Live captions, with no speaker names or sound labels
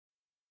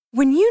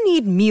When you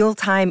need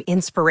mealtime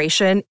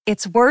inspiration,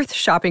 it's worth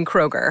shopping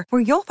Kroger,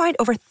 where you'll find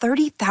over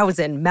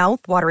 30,000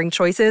 mouth-watering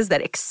choices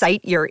that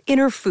excite your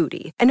inner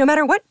foodie. And no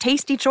matter what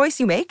tasty choice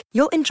you make,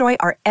 you'll enjoy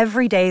our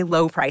everyday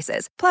low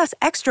prices, plus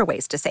extra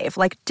ways to save,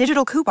 like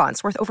digital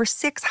coupons worth over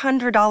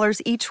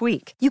 $600 each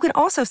week. You can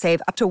also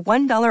save up to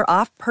 $1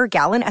 off per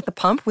gallon at the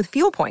pump with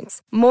fuel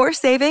points. More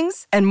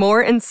savings and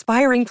more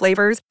inspiring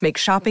flavors make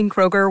shopping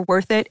Kroger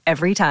worth it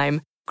every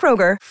time.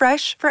 Kroger,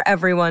 fresh for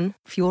everyone.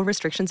 Fuel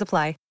restrictions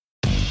apply.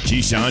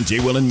 Keyshawn,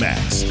 J. Will, and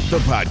Max, the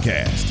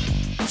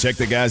podcast. Check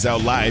the guys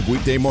out live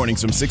weekday mornings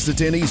from 6 to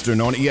 10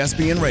 Eastern on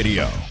ESPN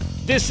Radio.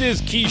 This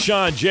is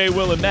Keyshawn, J.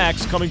 Will, and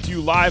Max coming to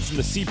you live from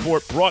the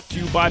Seaport, brought to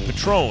you by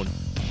Patron.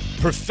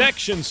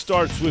 Perfection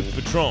starts with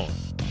Patron.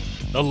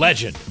 The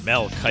legend,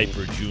 Mel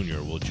Kiper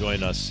Jr., will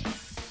join us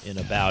in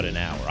about an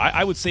hour.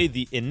 I would say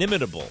the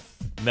inimitable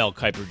Mel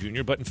Kiper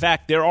Jr., but in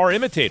fact, there are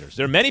imitators.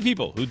 There are many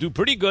people who do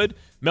pretty good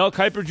Mel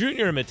Kiper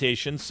Jr.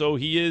 imitations, so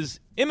he is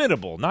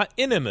imitable, not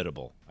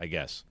inimitable, I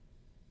guess.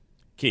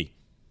 Key.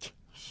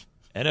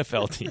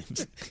 NFL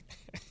teams.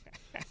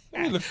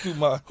 Let me look through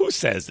my... Who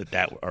says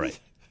that? All right.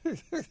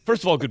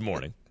 First of all, good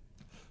morning.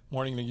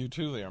 Morning to you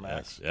too there,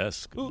 Max.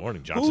 Yes. Good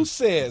morning, Johnson. Who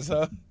says,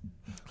 huh?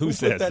 Who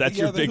says? That's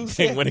your big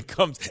thing when it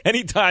comes.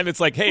 Anytime it's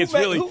like, hey,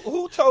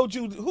 Who told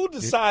you, who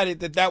decided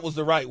that was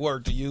the right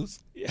word to use?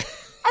 Yeah.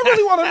 I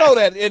really want to know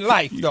that in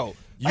life, though.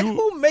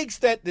 Who made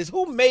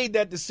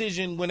that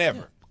decision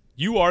whenever?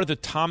 You are the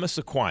Thomas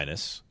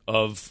Aquinas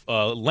of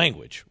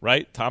language,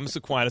 right? Thomas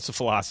Aquinas, a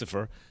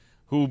philosopher,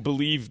 who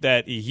believed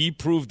that he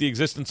proved the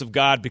existence of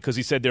God because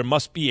he said there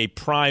must be a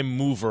prime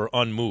mover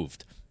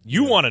unmoved.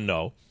 You want to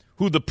know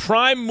who the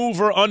prime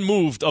mover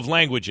unmoved of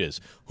language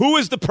is. Who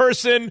is the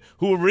person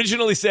who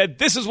originally said,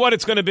 this is what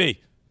it's going to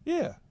be?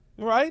 Yeah,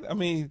 right? I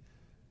mean,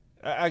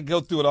 I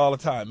go through it all the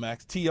time,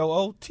 Max.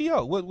 T-O-O,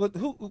 T-O.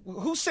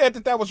 Who said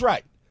that was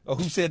right? Or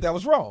who said that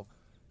was wrong?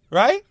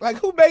 Right? Like,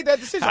 who made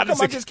that decision? How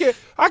come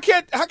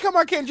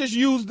I can't just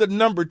use the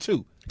number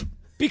 2?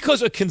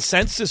 Because a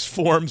consensus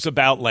forms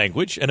about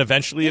language, and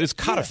eventually it is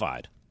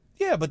codified.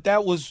 Yeah, but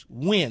that was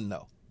when,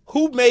 though?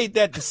 Who made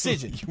that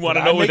decision? You want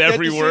to know with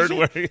every word?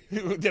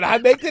 Did I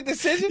make the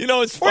decision? You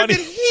know, it's funny.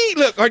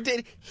 Or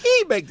did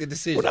he make the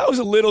decision? When I was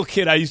a little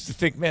kid, I used to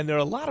think, man, there are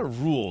a lot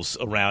of rules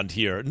around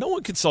here. No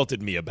one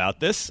consulted me about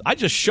this. I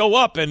just show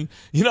up and,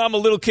 I'm a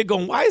little kid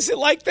going, why is it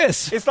like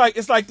this? It's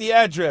like the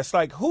address.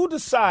 Like, who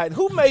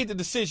made the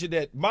decision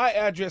that my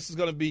address is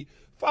going to be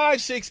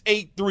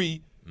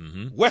 5683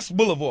 West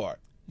Boulevard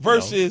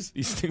versus,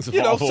 these things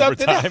evolve over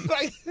something time.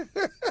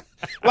 else.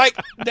 Like,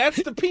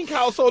 that's the pink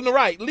house on the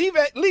right. Leave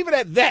it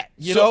at that,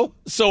 know?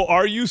 So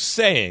are you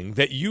saying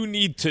that you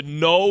need to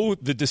know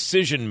the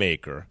decision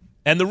maker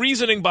and the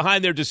reasoning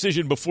behind their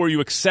decision before you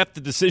accept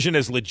the decision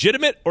as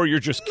legitimate, or you're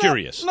just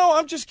curious? No,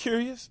 I'm just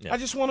curious. Yeah. I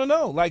just want to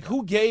know, like,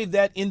 who gave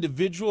that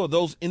individual or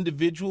those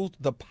individuals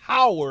the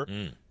power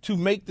to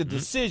make the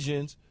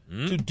decisions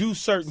to do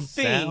certain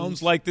things.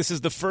 Sounds like this is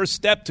the first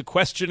step to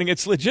questioning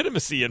its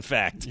legitimacy, in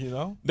fact.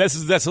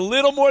 That's a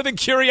little more than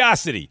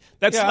curiosity.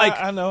 That's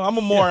I know. I'm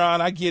a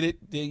moron. I get it.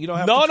 You don't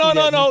have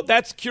to No.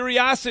 That's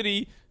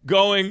curiosity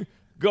going,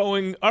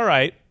 all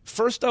right,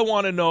 first I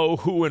want to know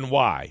who and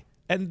why,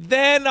 and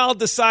then I'll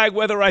decide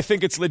whether I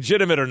think it's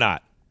legitimate or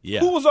not. Yeah.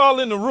 Who was all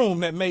in the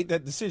room that made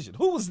that decision?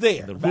 Who was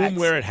there? The room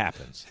where it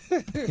happens.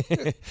 Who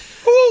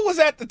was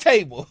at the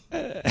table?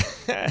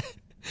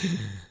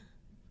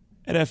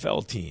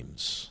 NFL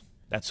teams.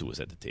 That's who was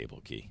at the table,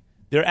 Key.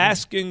 They're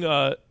asking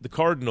the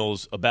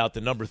Cardinals about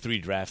the number 3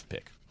 draft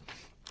pick.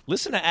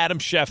 Listen to Adam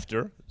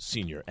Schefter,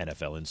 senior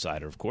NFL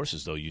insider, of course,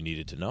 as though you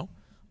needed to know,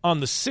 on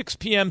the 6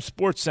 p.m.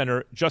 Sports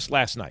Center just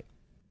last night.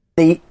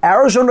 The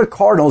Arizona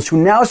Cardinals,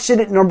 who now sit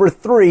at number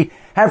 3,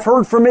 have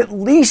heard from at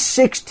least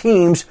 6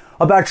 teams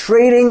about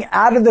trading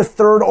out of the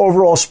 3rd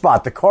overall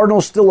spot. The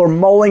Cardinals still are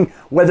mulling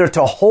whether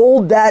to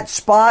hold that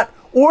spot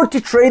or to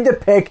trade the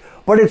pick,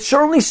 but it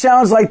certainly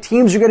sounds like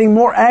teams are getting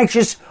more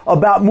anxious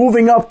about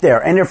moving up there.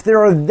 And if there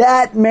are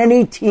that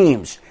many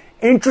teams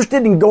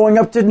interested in going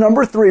up to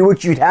number 3,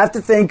 which you'd have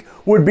to think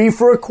would be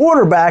for a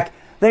quarterback,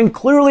 then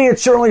clearly it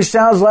certainly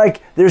sounds like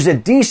there's a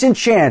decent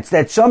chance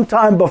that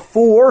sometime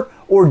before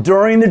or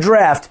during the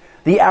draft,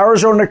 the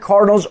Arizona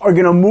Cardinals are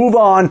going to move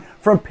on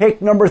from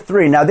pick number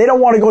 3. Now, they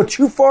don't want to go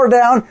too far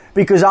down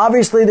because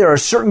obviously there are a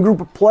certain group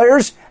of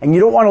players and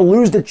you don't want to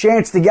lose the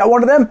chance to get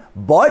one of them.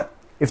 But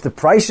if the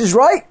price is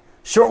right,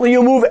 certainly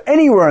you'll move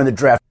anywhere in the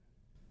draft.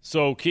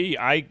 So, Key,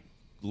 I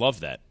love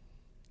that.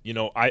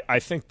 I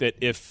think that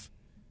if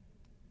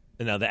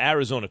now the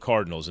Arizona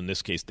Cardinals, in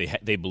this case,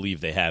 they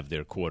believe they have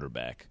their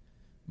quarterback.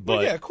 But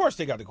well, yeah, of course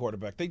they got the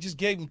quarterback. They just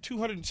gave him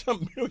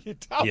 $200-something million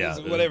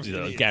or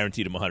whatever.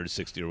 Guaranteed him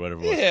 160 or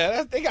whatever.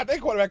 Yeah, they got their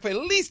quarterback for at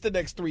least the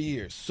next 3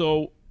 years.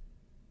 So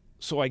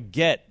I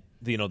get,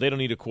 they don't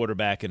need a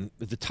quarterback, and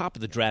the top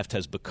of the draft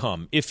has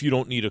become, if you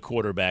don't need a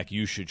quarterback,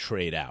 you should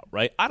trade out,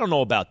 right? I don't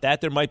know about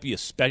that. There might be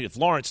if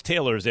Lawrence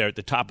Taylor is there at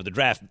the top of the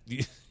draft,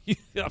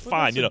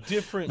 fine,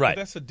 Different, right?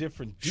 That's a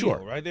different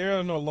deal, right? There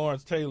are no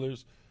Lawrence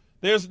Taylors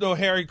There's no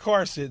Harry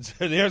Carsons.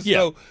 There's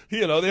no,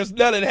 there's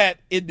none of that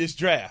in this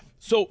draft.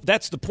 So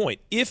that's the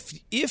point.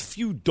 If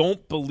you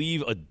don't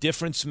believe a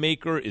difference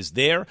maker is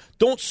there,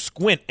 don't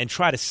squint and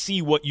try to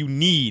see what you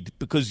need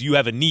because you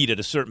have a need at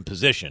a certain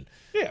position.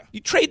 Yeah. You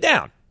trade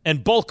down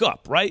and bulk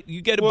up, right?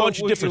 You get a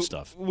bunch of different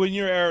stuff. When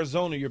you're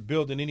Arizona, you're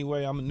building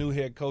anyway. I'm a new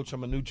head coach.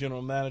 I'm a new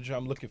general manager.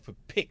 I'm looking for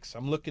picks.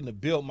 I'm looking to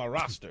build my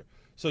roster.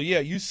 So, yeah,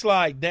 you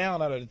slide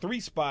down out of the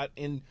 3 spot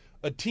and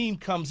a team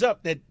comes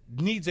up that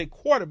needs a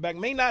quarterback.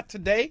 May not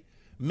today,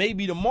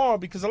 maybe tomorrow,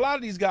 because a lot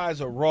of these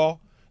guys are raw.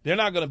 They're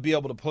not going to be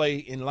able to play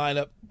in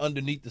lineup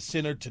underneath the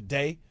center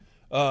today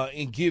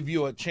and give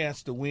you a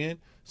chance to win.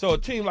 So a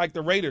team like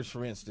the Raiders,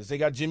 for instance, they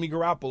got Jimmy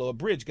Garoppolo, a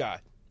bridge guy.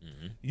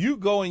 Mm-hmm. You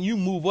go and you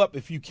move up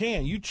if you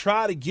can. You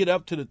try to get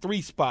up to the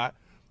 3 spot,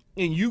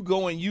 and you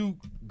go and you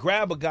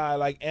grab a guy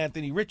like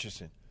Anthony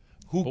Richardson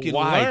who can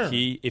learn.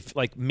 Key? If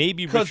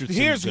maybe Richardson's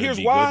going to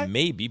be good,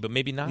 maybe, but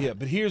maybe not. Yeah,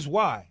 but here's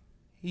why.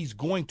 He's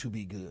going to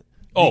be good.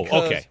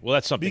 Okay. Well,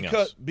 that's something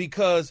else.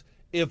 Because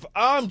if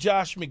I'm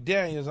Josh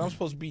McDaniels, I'm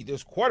supposed to be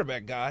this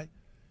quarterback guy,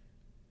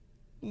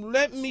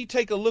 let me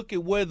take a look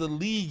at where the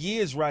league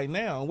is right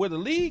now. And where the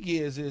league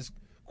is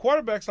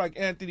quarterbacks like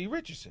Anthony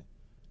Richardson.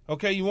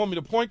 Okay, you want me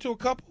to point to a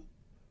couple?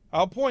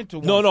 I'll point to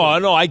one.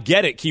 No, I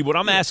get it, Key. What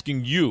I'm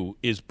asking you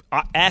is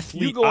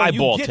athlete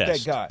eyeball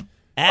test. That guy.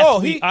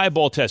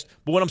 Eyeball test.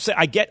 But what I'm saying,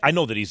 I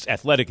know that he's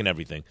athletic and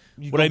everything.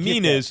 What I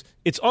mean is,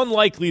 it's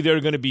unlikely there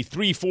are going to be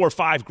 3, 4,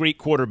 5 great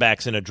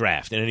quarterbacks in a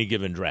draft, in any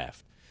given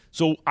draft.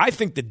 So I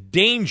think the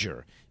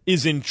danger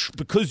is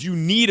because you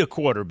need a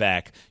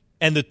quarterback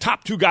and the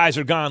top 2 guys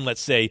are gone,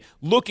 let's say,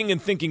 looking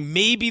and thinking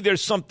maybe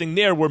there's something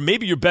there where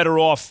maybe you're better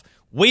off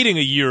waiting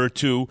a year or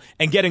 2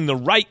 and getting the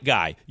right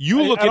guy.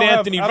 You look at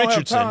Anthony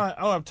Richardson. I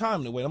don't have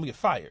time to wait. I'm going to get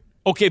fired.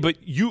 Okay, but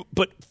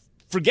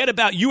forget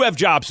about you have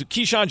jobs.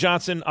 Keyshawn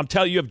Johnson, I'm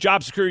telling you, you have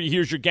job security.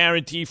 Here's your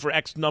guarantee for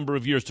X number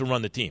of years to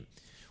run the team.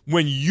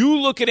 When you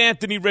look at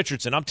Anthony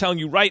Richardson, I'm telling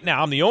you right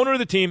now, I'm the owner of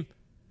the team.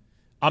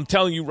 I'm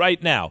telling you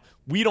right now,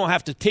 we don't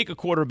have to take a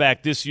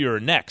quarterback this year or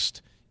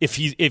next if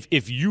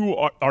you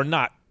are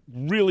not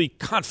really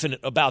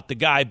confident about the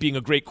guy being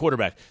a great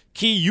quarterback.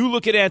 Key, you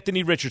look at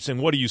Anthony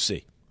Richardson, what do you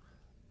see?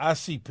 I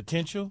see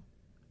potential,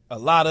 a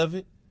lot of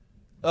it.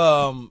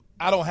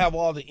 I don't have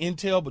all the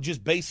intel, but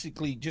just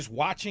basically just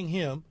watching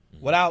him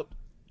without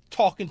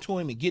talking to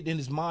him and getting in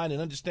his mind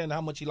and understanding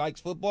how much he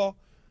likes football,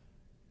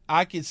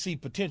 I can see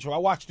potential. I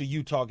watched the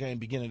Utah game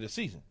beginning of the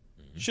season.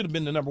 Should have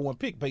been the number 1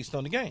 pick based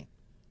on the game.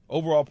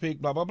 Overall pick,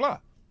 blah, blah, blah.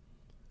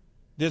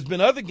 There's been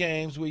other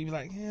games where you're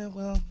like, yeah,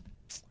 well,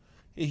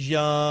 he's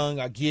young,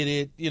 I get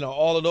it,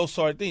 all of those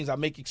sort of things. I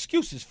make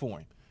excuses for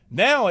him.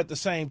 Now, at the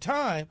same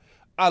time,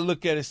 I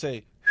look at it and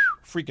say,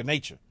 freak of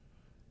nature.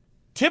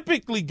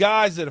 Typically,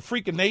 guys that are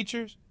freak of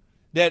natures,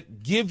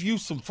 that give you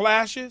some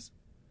flashes,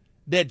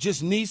 that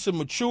just need some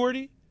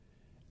maturity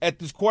at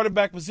this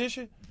quarterback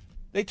position,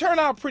 they turn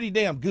out pretty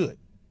damn good.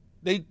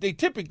 They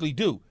typically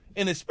do.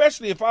 And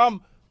especially if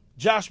I'm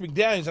Josh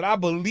McDaniels and I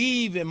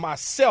believe in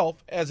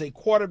myself as a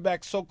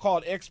quarterback,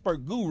 so-called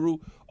expert guru,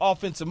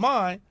 offensive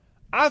mind,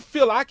 I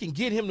feel I can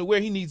get him to where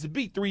he needs to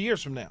be 3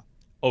 years from now.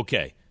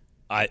 Okay.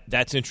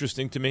 That's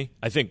interesting to me.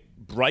 I think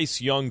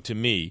Bryce Young, to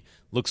me,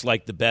 looks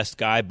like the best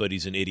guy, but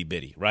he's an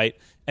itty-bitty, right?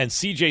 And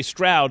C.J.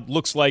 Stroud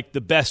looks like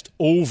the best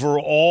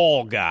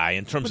overall guy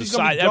in terms of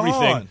size,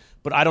 everything.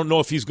 But I don't know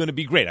if he's going to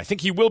be great. I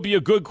think he will be a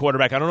good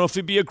quarterback. I don't know if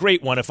he'd be a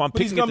great one. If I'm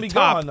picking at the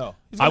top,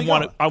 I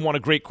want a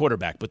great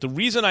quarterback. But the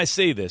reason I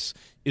say this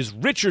is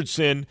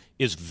Richardson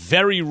is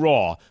very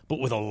raw, but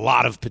with a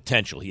lot of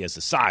potential. He has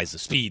the size, the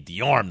speed,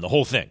 the arm, the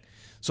whole thing.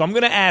 So I'm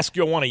going to ask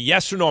you, I want a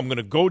yes or no. I'm going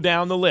to go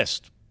down the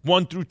list,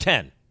 1 through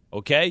 10,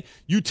 okay?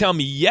 You tell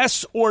me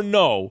yes or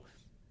no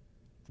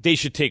they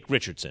should take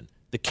Richardson.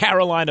 The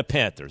Carolina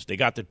Panthers, they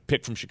got the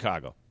pick from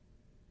Chicago.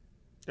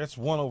 That's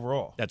 1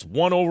 overall. That's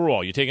 1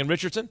 overall. You taking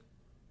Richardson?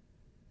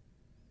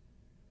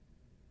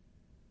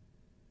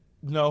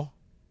 No.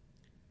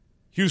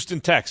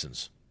 Houston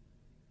Texans.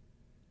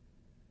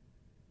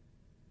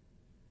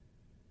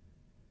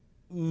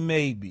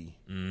 Maybe.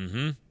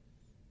 Mm-hmm.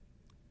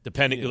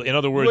 Depending, in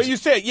other words. Well, you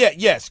said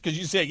yes, because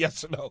you said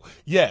yes or no.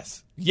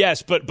 Yes.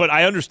 Yes, but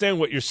I understand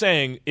what you're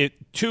saying. It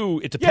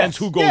depends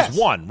who goes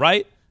 1,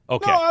 right?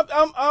 Okay.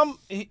 No,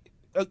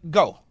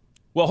 go.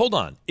 Well, hold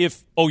on.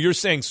 You're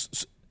saying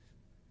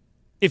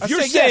yes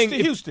to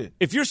Houston.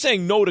 If you're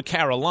saying no to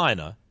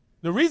Carolina.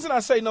 The reason I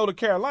say no to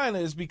Carolina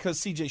is because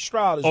C.J.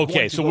 Stroud is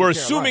okay, so we're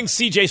assuming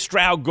C.J.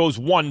 Stroud goes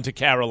 1 to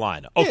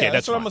Carolina. Okay,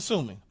 that's what fine. I'm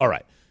assuming. All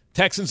right.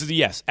 Texans is a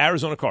yes.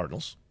 Arizona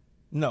Cardinals.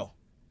 No,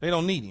 they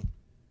don't need him.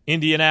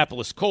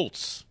 Indianapolis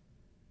Colts.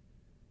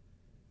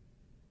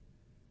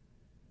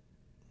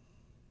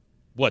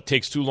 What,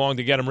 takes too long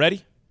to get him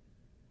ready?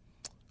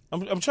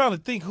 I'm trying to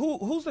think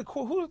who's the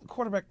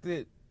quarterback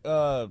that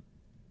I'm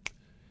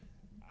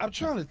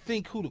trying to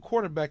think who the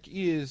quarterback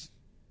is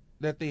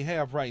that they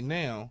have right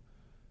now.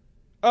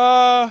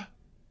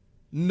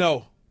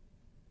 No.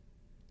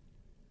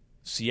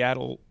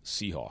 Seattle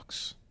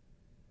Seahawks.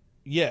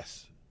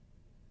 Yes.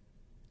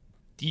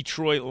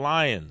 Detroit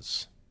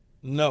Lions.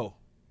 No.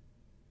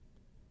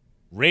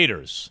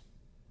 Raiders.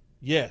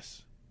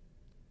 Yes.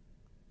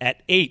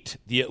 At 8,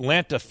 the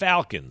Atlanta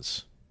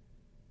Falcons.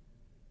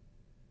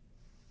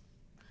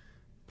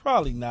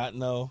 Probably not,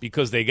 no.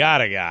 Because they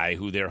got a guy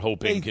who they're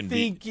hoping can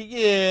be.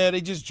 Yeah, they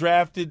just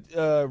drafted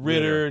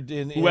Ritter.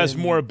 Who has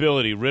more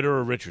ability, Ritter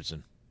or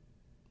Richardson?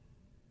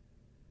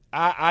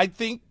 I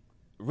think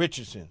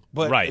Richardson.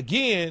 But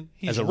again,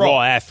 he's as a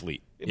raw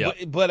athlete. Yep.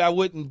 But I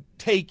wouldn't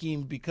take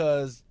him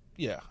because,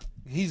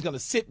 he's going to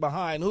sit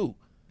behind who?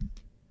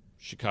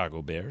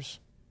 Chicago Bears.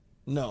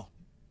 No.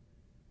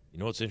 You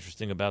know what's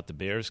interesting about the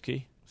Bears,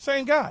 Key?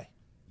 Same guy.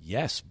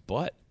 Yes,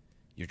 but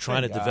you're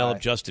trying to develop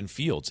Justin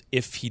Fields.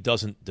 If he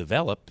doesn't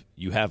develop,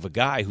 you have a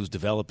guy who's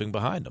developing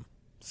behind him.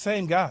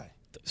 Same guy.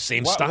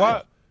 Same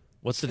style.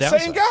 What's the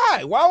downside? Same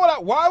guy.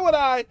 Why would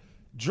I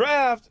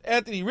draft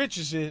Anthony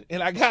Richardson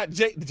and I got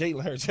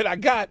Jalen Hurts and I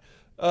got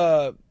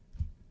the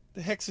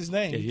heck's his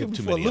name? Yeah, you have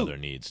too many other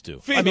needs too.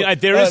 Fields,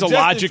 there is a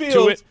logic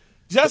to it.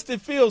 Justin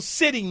Fields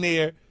sitting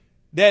there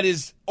that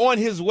is on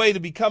his way to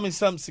becoming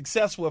something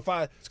successable if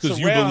I because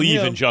you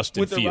believe in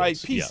Justin with Fields. The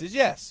right pieces.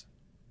 Yes.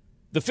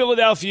 The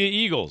Philadelphia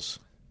Eagles.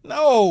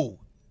 No.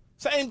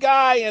 Same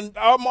guy, and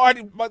I'm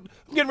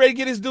getting ready to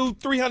get this dude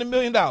 $300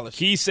 million.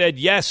 He said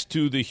yes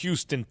to the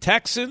Houston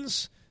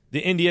Texans,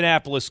 the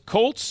Indianapolis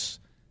Colts,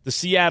 the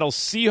Seattle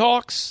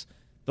Seahawks,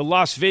 the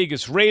Las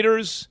Vegas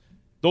Raiders.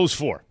 Those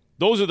 4.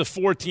 Those are the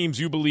 4 teams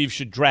you believe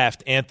should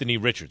draft Anthony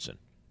Richardson.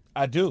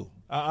 I do.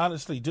 I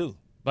honestly do.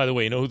 By the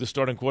way, you know who the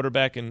starting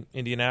quarterback in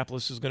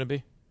Indianapolis is going to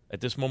be at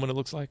this moment, it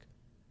looks like?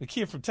 The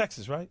kid from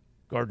Texas, right?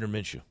 Gardner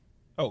Minshew.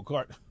 Oh,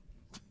 Gardner.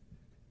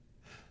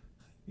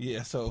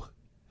 If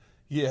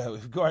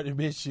Gardner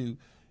Minshew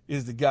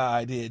is the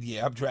guy, then,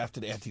 I'm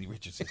drafting Anthony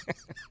Richardson.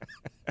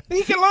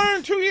 He can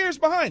learn 2 years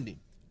behind him.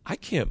 I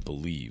can't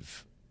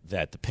believe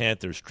that the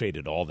Panthers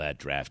traded all that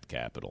draft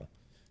capital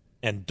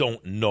and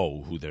don't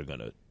know who they're going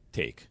to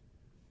take.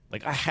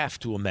 Like, I have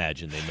to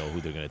imagine they know who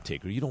they're going to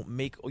take. Or you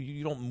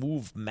don't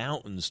move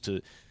mountains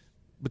to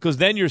 – because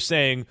then you're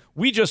saying,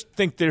 we just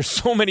think there's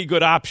so many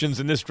good options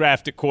in this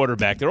draft at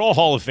quarterback. They're all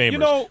Hall of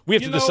Famers. We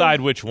have to decide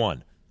which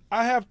one.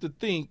 I have to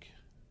think –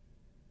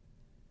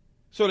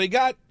 so they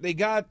got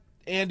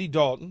Andy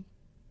Dalton.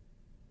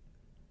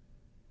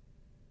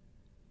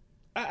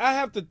 I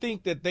have to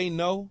think that they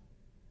know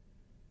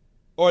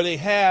or they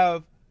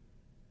have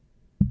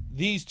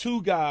these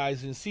 2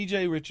 guys in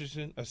Anthony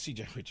Richardson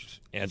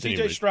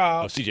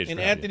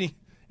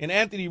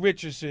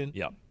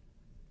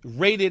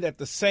rated at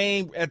the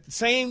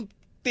same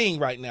thing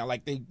right now.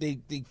 Like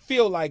they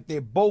feel like they're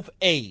both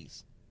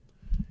A's.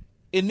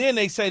 And then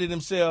they say to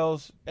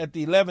themselves at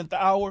the 11th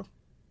hour,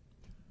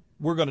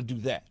 we're going to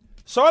do that.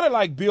 Sort of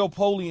like Bill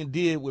Polian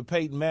did with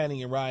Peyton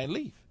Manning and Ryan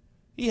Leaf.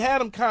 He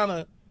had them kind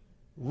of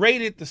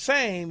rated the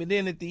same, and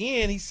then at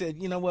the end he said,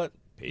 you know what?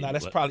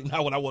 That's probably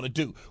not what I want to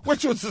do,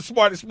 which was the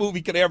smartest move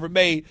he could have ever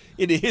made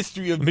in the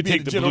history of being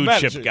take the general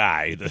manager. Chip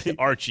guy, the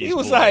Archie. He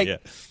was like,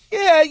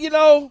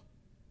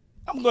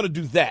 I'm going to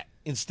do that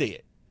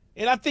instead.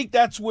 And I think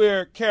that's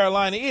where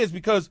Carolina is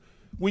because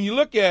when you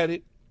look at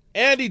it,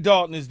 Andy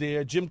Dalton is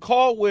there, Jim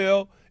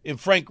Caldwell, and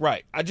Frank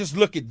Reich. I just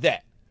look at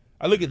that.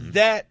 I look at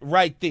that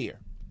right there.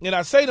 And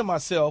I say to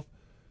myself,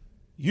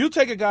 you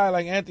take a guy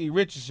like Anthony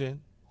Richardson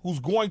who's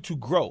going to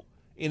grow.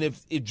 And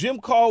if Jim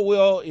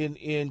Caldwell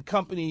and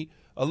company,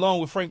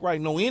 along with Frank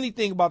Reich, know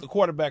anything about the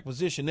quarterback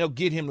position, they'll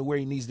get him to where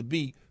he needs to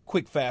be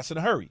quick, fast, in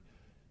a hurry.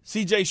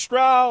 C.J.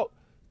 Stroud,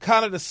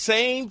 kind of the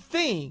same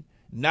thing.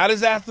 Not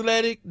as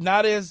athletic,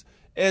 not as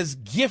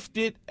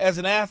gifted as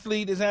an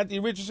athlete as Anthony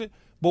Richardson.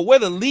 But where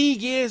the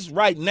league is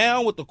right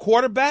now with the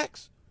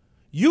quarterbacks,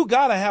 you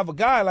got to have a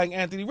guy like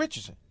Anthony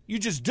Richardson. You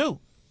just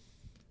do.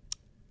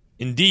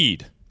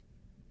 Indeed.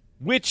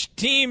 Which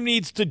team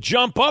needs to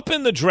jump up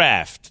in the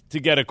draft to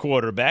get a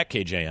quarterback,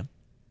 KJM?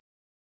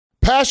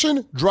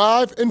 Passion,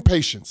 drive, and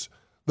patience.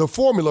 The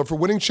formula for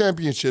winning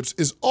championships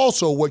is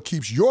also what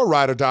keeps your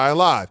ride or die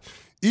alive.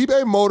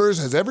 eBay Motors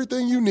has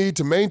everything you need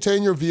to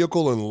maintain your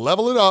vehicle and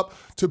level it up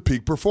to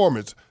peak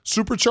performance.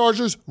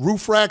 Superchargers,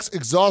 roof racks,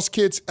 exhaust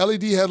kits,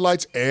 LED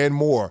headlights, and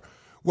more.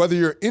 Whether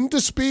you're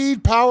into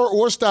speed, power,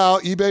 or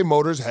style, eBay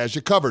Motors has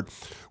you covered.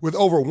 With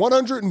over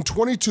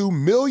 122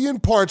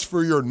 million parts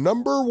for your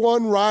number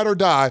one ride or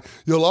die,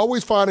 you'll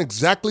always find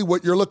exactly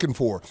what you're looking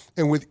for.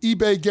 And with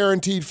eBay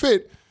Guaranteed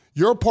Fit,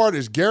 your part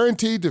is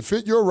guaranteed to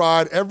fit your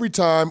ride every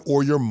time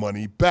or your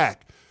money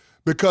back.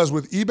 Because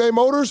with eBay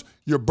Motors,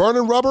 you're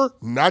burning rubber,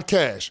 not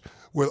cash.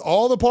 With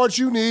all the parts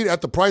you need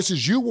at the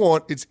prices you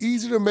want, it's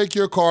easy to make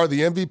your car the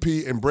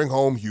MVP and bring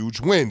home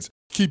huge wins.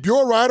 Keep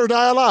your ride or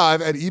die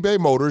alive at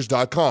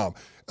ebaymotors.com.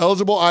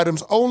 Eligible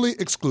items only.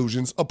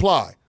 Exclusions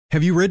apply.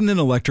 Have you ridden an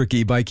electric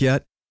e-bike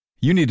yet?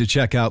 You need to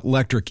check out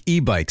Lectric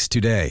E-Bikes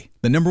today,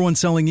 the #1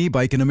 selling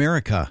e-bike in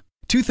America.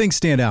 2 things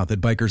stand out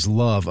that bikers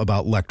love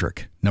about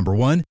Lectric. Number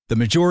 1, the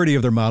majority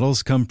of their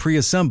models come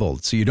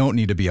pre-assembled, so you don't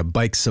need to be a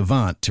bike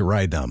savant to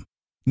ride them.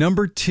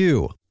 Number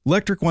 2,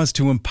 Lectric wants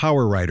to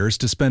empower riders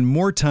to spend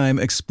more time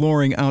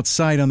exploring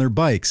outside on their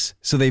bikes,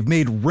 so they've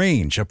made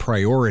range a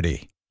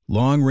priority.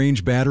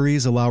 Long-range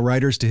batteries allow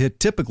riders to hit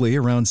typically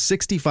around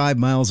 65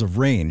 miles of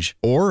range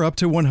or up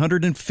to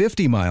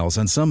 150 miles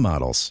on some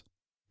models.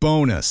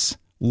 Bonus,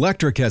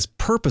 Lectric has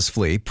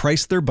purposefully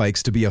priced their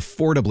bikes to be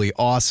affordably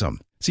awesome,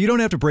 so you don't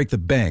have to break the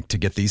bank to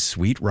get these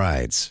sweet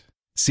rides.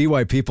 See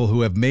why people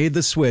who have made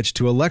the switch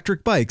to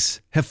electric bikes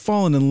have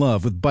fallen in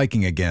love with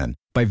biking again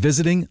by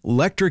visiting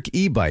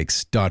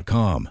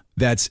lectricebikes.com.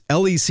 That's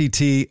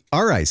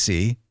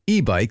LECTRIC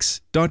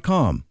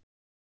ebikes.com.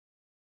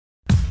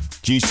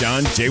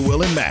 Keyshawn, J.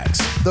 Will, and Max,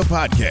 the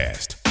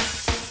podcast.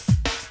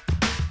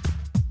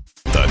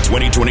 The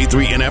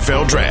 2023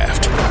 NFL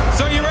Draft.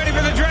 So you ready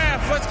for the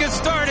draft? Let's get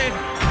started.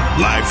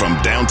 Live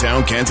from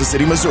downtown Kansas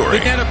City, Missouri.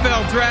 The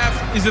NFL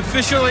Draft is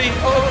officially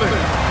open.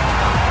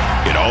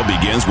 It all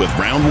begins with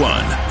round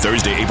one,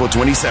 Thursday, April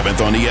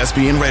 27th on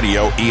ESPN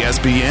Radio,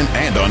 ESPN,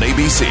 and on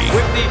ABC.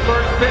 With the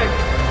first pick.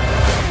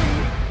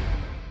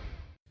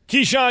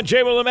 Keyshawn,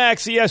 J. Will, and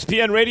Max,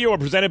 ESPN Radio are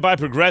presented by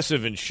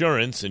Progressive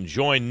Insurance, and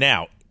join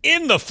now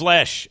in the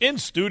flesh, in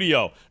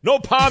studio. No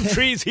palm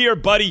trees here,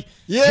 buddy.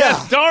 Yeah.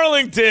 Jeff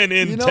Darlington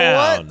in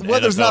town. What?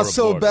 Weather's not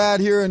so bad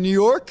here in New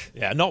York.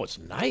 Yeah, no, it's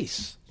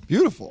nice.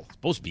 Beautiful.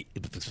 It's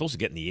supposed to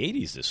get in the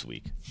 80s this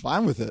week.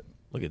 Fine with it.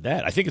 Look at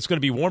that. I think it's going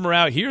to be warmer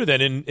out here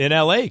than in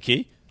L.A.,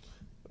 Key.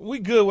 We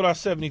good with our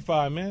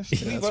 75, man.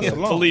 Leave us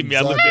alone. Believe me,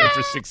 I lived there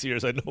for 6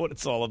 years. I know what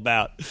it's all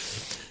about.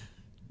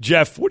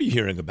 Jeff, what are you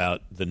hearing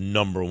about the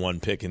number one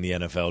pick in the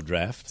NFL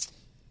draft?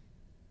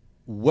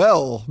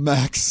 Well,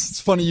 Max,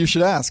 it's funny you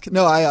should ask.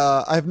 No,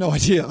 I have no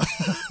idea.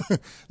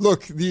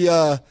 Look,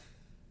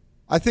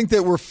 I think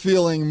that we're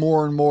feeling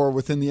more and more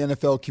within the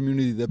NFL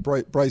community that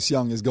Bryce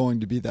Young is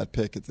going to be that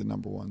pick at the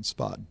number one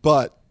spot.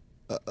 But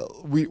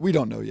we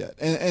don't know yet.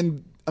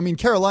 And I mean,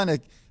 Carolina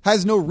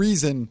has no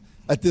reason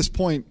at this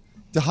point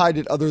to hide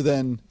it other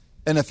than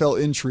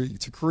NFL intrigue,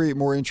 to create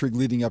more intrigue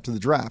leading up to the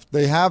draft.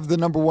 They have the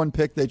number one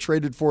pick. They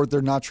traded for it.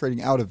 They're not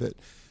trading out of it.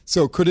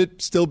 So could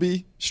it still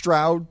be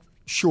Stroud?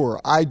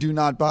 Sure. I do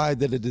not buy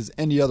that it is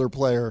any other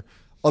player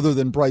other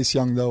than Bryce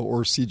Young, though,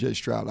 or C.J.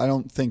 Stroud. I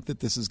don't think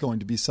that this is going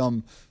to be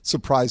some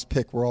surprise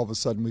pick where all of a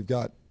sudden we've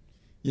got,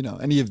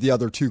 any of the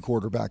other two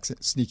quarterbacks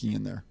sneaking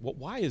in there. Well,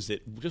 why is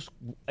it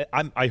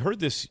I heard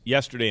this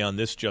yesterday on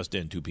this Just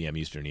In, 2 p.m.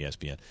 Eastern,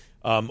 ESPN,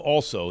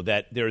 also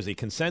that there is a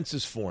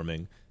consensus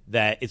forming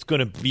that it's going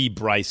to be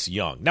Bryce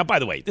Young. Now, by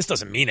the way, this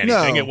doesn't mean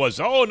anything. No. It was,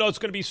 it's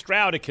going to be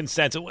Stroud, a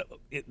consensus.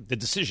 The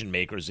decision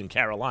makers in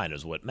Carolina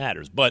is what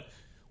matters. But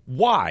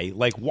why?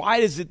 Why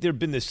is it there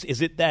been this?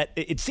 Is it that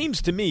it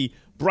seems to me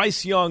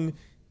Bryce Young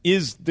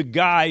is the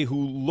guy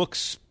who looks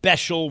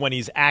special when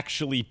he's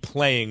actually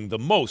playing the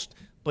most,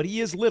 but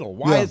he is little.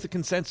 Why has the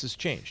consensus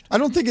changed? I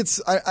don't think it's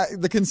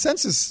the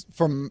consensus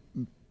from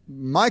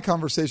my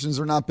conversations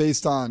are not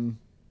based on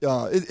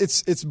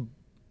it's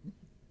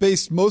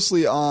based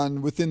mostly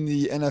on within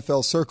the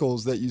NFL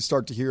circles that you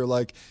start to hear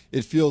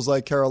it feels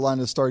like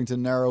Carolina is starting to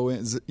narrow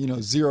in,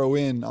 zero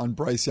in on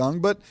Bryce Young.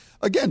 But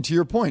again, to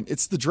your point,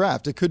 it's the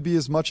draft. It could be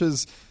as much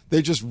as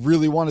they just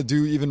really want to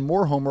do even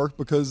more homework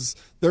because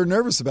they're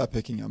nervous about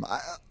picking him.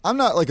 I'm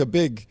not a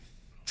big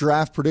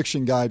draft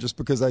prediction guy just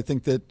because I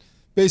think that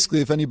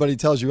basically if anybody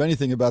tells you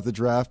anything about the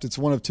draft, it's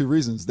one of two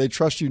reasons. They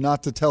trust you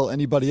not to tell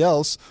anybody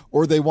else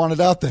or they want it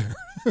out there.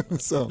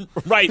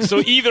 Right, so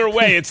either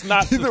way, it's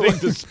not the thing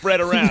to spread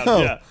around.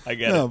 No, yeah, I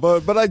get it.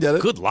 But I get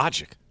it. Good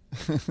logic.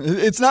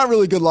 It's not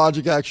really good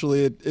logic,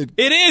 actually. It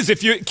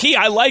is. Key,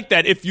 I like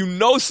that. If you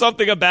know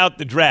something about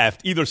the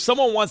draft, either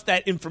someone wants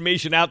that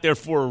information out there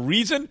for a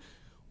reason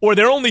or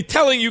they're only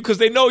telling you because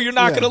they know you're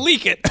not going to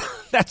leak it.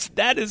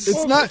 That is.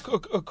 It's not,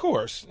 of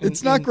course.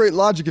 It's not great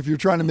logic if you're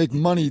trying to make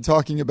money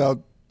talking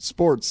about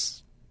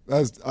sports,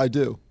 as I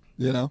do,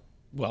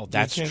 Well,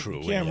 that's true.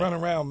 You can't run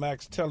around,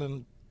 Max,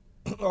 telling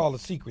all the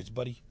secrets,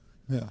 buddy.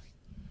 Yeah.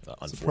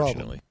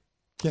 Unfortunately.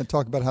 Can't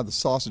talk about how the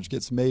sausage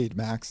gets made,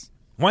 Max.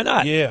 Why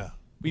not? Yeah.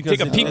 We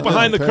take a peek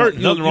behind the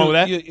curtain. Nothing wrong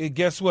with that.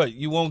 Guess what?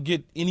 You won't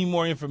get any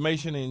more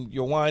information and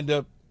you'll wind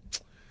up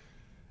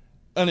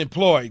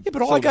unemployed. Yeah,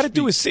 but all I got to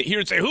do is sit here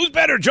and say, who's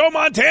better, Joe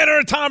Montana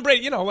or Tom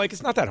Brady?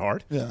 it's not that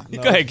hard. Yeah.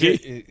 Go ahead,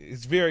 Keith.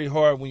 It's very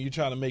hard when you're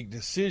trying to make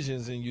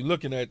decisions and you're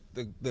looking at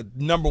the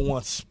number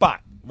one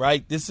spot,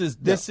 right? This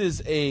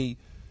is a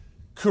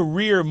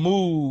career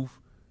move,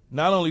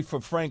 not only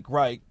for Frank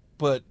Reich,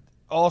 but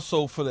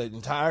also for the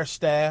entire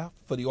staff,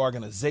 for the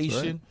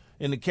organization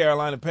in the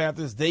Carolina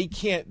Panthers. They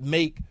can't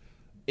make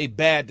a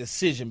bad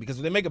decision because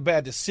if they make a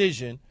bad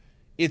decision,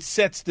 it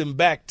sets them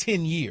back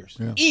 10 years.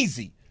 Yeah.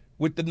 Easy.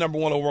 With the number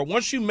one overall.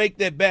 Once you make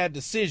that bad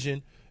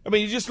decision,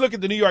 you just look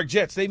at the New York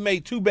Jets. They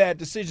made two bad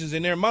decisions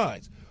in their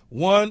minds.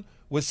 One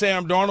with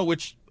Sam Darnold,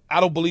 which I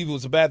don't believe it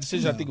was a bad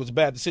decision. No. I think it was a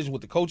bad decision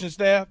with the coaching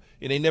staff,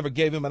 and they never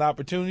gave him an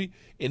opportunity.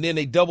 And then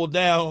they doubled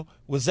down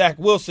with Zach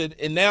Wilson,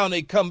 and now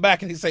they come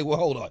back and they say, well,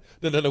 hold on.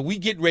 No, we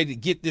getting ready to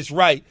get this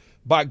right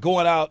by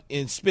going out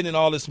and spending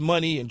all this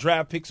money and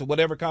draft picks or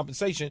whatever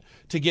compensation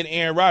to get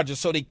Aaron Rodgers.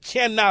 So they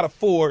cannot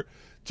afford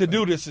to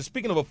do this. And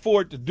speaking of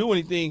afford to do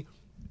anything,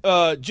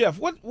 Jeff,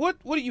 what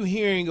are you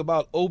hearing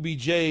about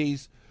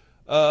OBJ's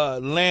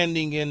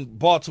landing in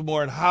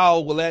Baltimore, and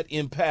how will that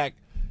impact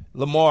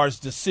Lamar's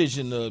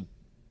decision to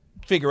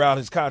figure out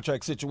his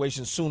contract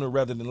situation sooner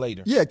rather than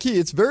later. Yeah, Key,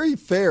 it's very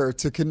fair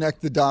to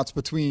connect the dots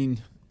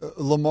between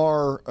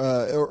Lamar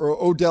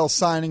or Odell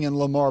signing and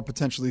Lamar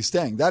potentially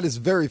staying. That is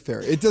very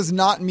fair. It does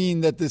not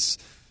mean that this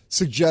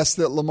suggests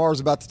that Lamar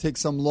is about to take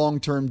some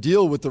long-term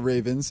deal with the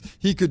Ravens.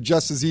 He could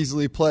just as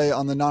easily play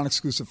on the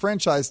non-exclusive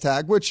franchise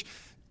tag, which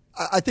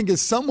I think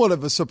is somewhat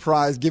of a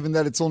surprise given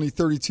that it's only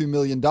 $32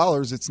 million.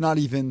 It's not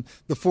even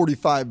the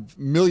 $45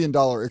 million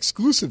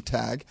exclusive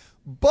tag.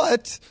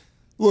 But,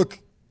 look,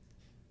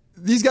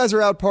 these guys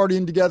are out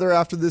partying together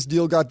after this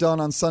deal got done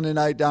on Sunday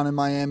night down in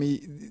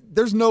Miami.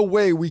 There's no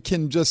way we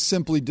can just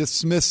simply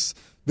dismiss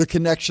the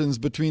connections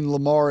between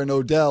Lamar and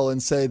Odell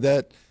and say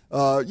that,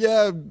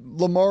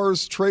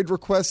 Lamar's trade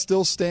request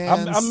still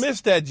stands. I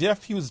missed that,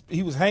 Jeff. He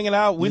was hanging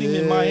out with him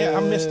in Miami. I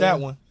missed that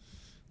one.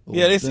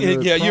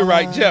 You're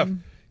right, Jeff.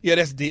 Yeah,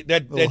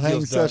 that deal's hang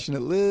done. Session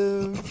at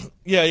Live.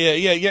 Yeah.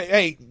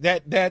 Hey,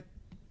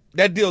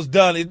 that deal's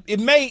done. It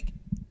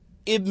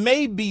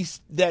may be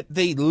that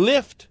they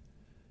lift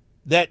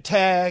that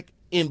tag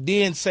and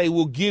then say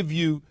we'll give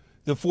you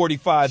the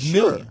 $45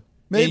 million.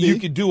 Maybe. And you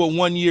could do a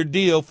 1-year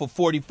deal for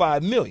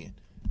 $45 million.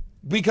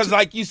 Because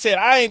like you said,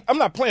 I'm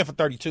not playing for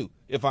 32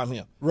 if I'm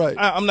him. Right.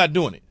 I'm not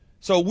doing it.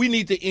 So we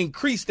need to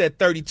increase that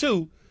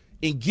 32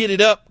 and get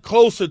it up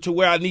closer to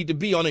where I need to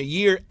be on a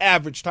year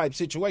average type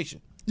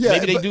situation. Yeah,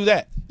 Maybe they do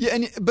that. Yeah,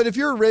 but if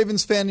you're a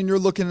Ravens fan and you're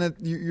looking at,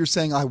 you're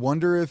saying, I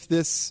wonder if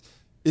this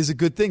is a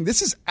good thing.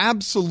 This is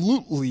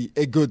absolutely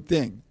a good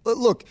thing.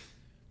 Look,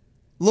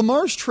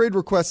 Lamar's trade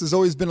request has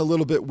always been a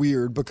little bit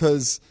weird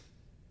because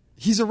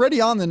he's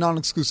already on the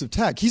non-exclusive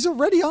tag. He's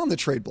already on the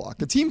trade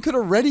block. A team could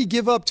already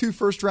give up 2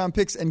 first-round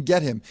picks and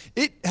get him.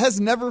 It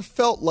has never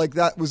felt like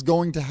that was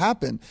going to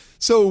happen.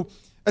 So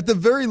at the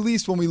very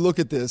least, when we look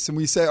at this and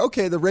we say,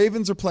 okay, the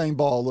Ravens are playing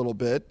ball a little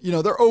bit.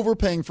 They're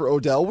overpaying for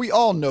Odell. We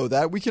all know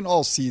that. We can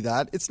all see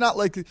that. It's not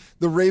like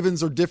the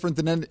Ravens are different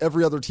than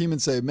every other team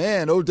and say,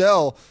 man,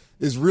 Odell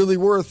is really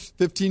worth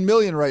 $15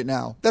 million right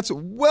now. That's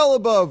well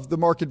above the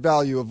market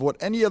value of what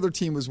any other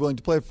team was willing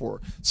to play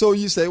for. So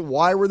you say,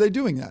 why were they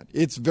doing that?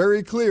 It's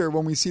very clear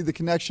when we see the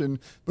connection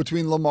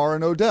between Lamar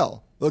and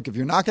Odell. Look, if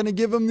you're not going to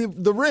give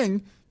him the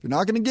ring, if you're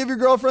not going to give your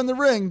girlfriend the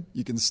ring,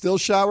 you can still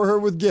shower her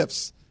with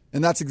gifts.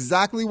 And that's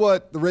exactly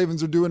what the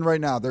Ravens are doing right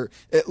now. They're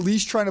at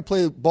least trying to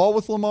play ball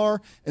with Lamar,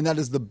 and that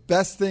is the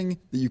best thing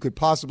that you could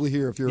possibly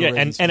hear if you're a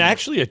Ravens fan. And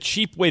actually a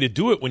cheap way to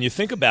do it when you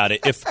think about it.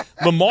 If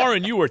Lamar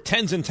and you are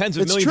tens and tens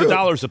of millions of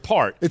dollars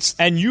apart,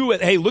 and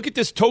hey, look at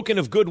this token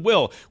of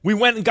goodwill. We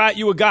went and got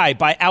you a guy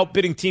by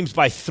outbidding teams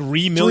by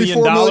 $3 million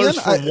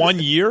for 1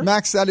 year.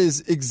 Max, that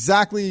is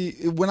exactly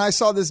 – when I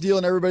saw this deal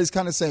and everybody's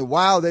kind of saying,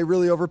 wow, they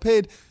really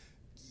overpaid.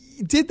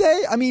 Did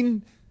they? I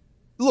mean –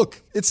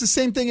 look, it's the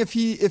same thing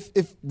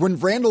if when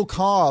Randall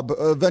Cobb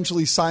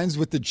eventually signs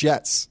with the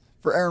Jets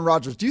for Aaron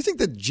Rodgers, do you think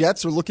the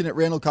Jets are looking at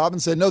Randall Cobb and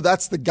say, no,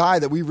 that's the guy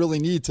that we really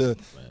need to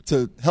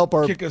help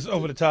our kick us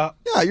over the top?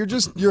 Yeah,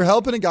 you're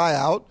helping a guy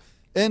out,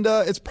 and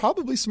it's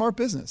probably smart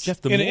business.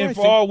 Jeff,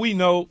 for all we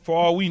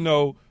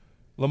know,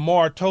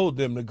 Lamar told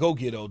them to go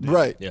get Odell.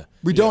 Right. Yeah.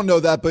 We don't know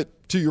that,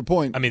 but to your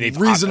point, I mean,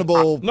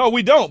 reasonable. No,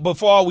 we don't. But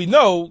for all we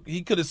know,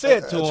 he could have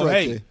said to him,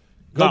 right, hey.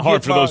 Not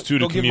hard for those two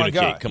to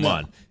communicate. Come no.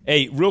 on.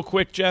 Hey, real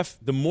quick, Jeff,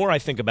 the more I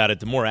think about it,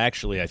 the more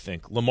actually I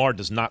think Lamar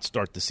does not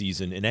start the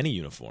season in any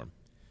uniform,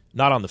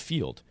 not on the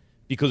field.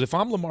 Because if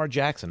I'm Lamar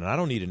Jackson, and I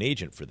don't need an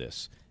agent for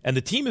this, and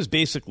the team has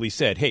basically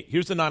said, hey,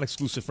 here's the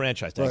non-exclusive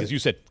franchise tag. Right. As you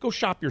said, go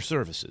shop your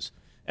services.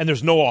 And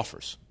there's no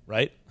offers,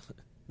 right?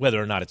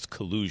 Whether or not it's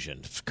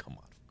collusion. Come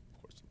on,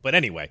 of course. But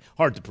anyway,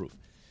 hard to prove.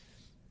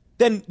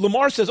 Then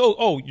Lamar says,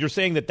 oh, you're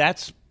saying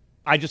that's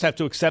I just have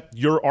to accept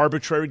your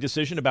arbitrary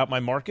decision about my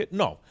market?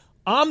 No.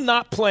 I'm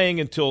not playing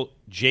until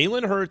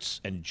Jalen Hurts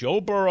and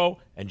Joe Burrow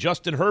and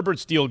Justin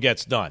Herbert's deal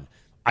gets done.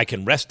 I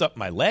can rest up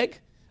my leg.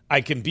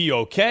 I can be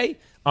okay.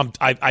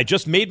 I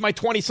just made my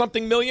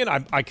 20-something million.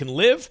 I can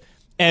live.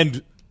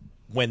 And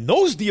when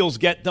those deals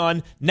get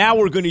done, now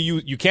we're going to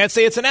use – you can't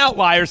say it's an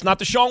outlier. It's not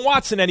Deshaun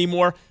Watson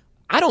anymore.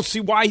 I don't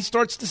see why he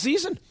starts the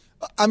season.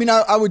 I mean,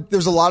 I would.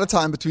 There's a lot of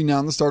time between now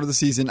and the start of the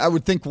season. I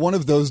would think one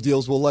of those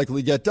deals will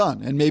likely get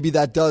done, and maybe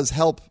that does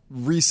help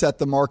reset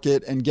the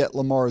market and get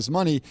Lamar's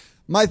money.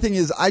 My thing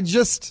is,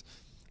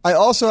 I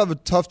also have a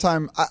tough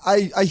time.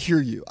 I hear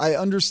you. I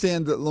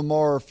understand that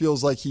Lamar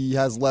feels like he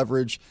has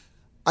leverage.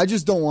 I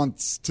just don't want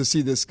to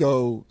see this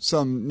go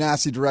some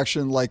nasty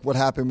direction like what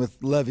happened with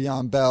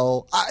Le'Veon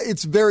Bell.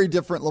 It's very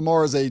different.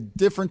 Lamar is a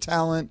different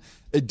talent,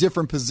 a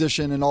different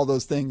position, and all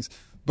those things.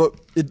 But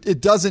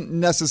it doesn't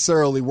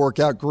necessarily work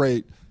out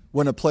great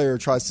when a player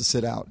tries to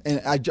sit out.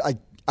 And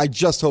I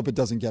just hope it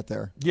doesn't get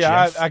there.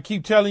 Yeah, I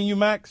keep telling you,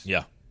 Max.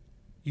 Yeah.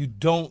 You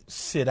don't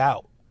sit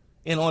out.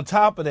 And on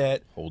top of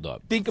that, hold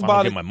up. Think if about I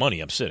don't it. Get my money,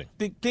 I'm sitting.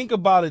 Think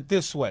about it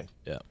this way.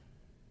 Yeah.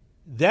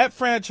 That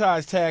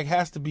franchise tag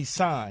has to be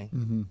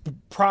signed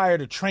prior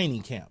to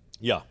training camp.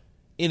 Yeah.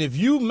 And if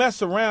you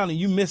mess around and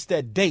you miss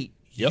that date,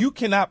 you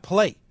cannot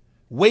play.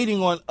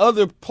 waiting on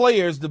other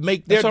players to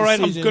make their decisions. That's all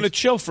right. I'm going to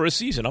chill for a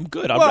season. I'm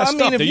good. I'm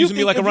messed up. They're using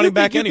me like a running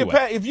back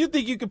anyway. If you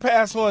think you could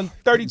pass on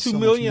 $32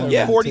 million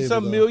or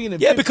 $40-something million,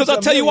 and because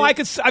I'll tell you why I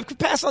could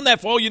pass on that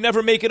for. You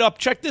never make it up.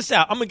 Check this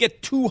out. I'm going to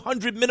get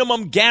 $200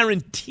 minimum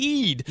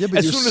guaranteed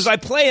as soon as I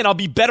play, and I'll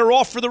be better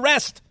off for the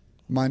rest.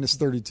 Minus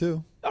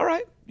 32. All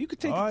right. You could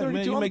take the 32.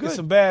 Man, you're I'm making good.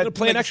 some bad,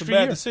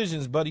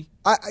 decisions, buddy.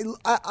 I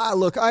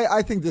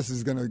think this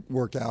is going to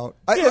work out.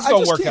 It's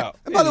going to work out.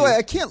 And by the way,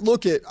 I can't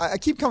look at. I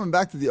keep coming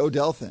back to the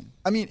Odell thing.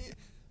 I mean,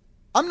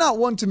 I'm not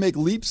one to make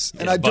leaps,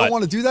 and I don't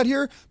want to do that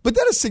here. But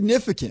that is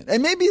significant,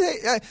 and maybe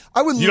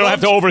I would. You don't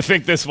have to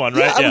overthink this one,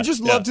 right? Yeah, I would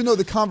just love to know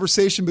the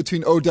conversation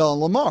between Odell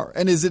and Lamar,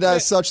 and is it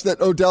as such that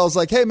Odell's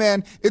like, "Hey,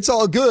 man, it's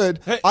all good.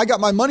 I got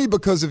my money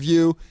because of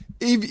you.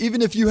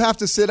 Even if you have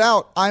to sit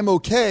out, I'm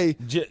okay."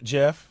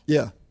 Jeff.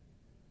 Yeah.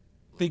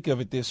 Think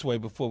of it this way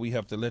before we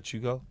have to let you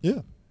go.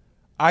 Yeah.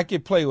 I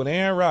could play with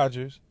Aaron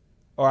Rodgers,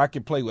 or I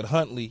could play with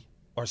Huntley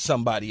or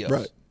somebody else.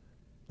 Right.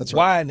 That's right.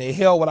 Why in the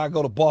hell would I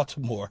go to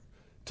Baltimore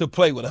to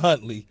play with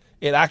Huntley,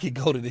 and I could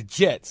go to the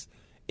Jets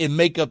and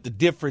make up the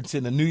difference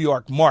in the New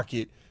York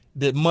market,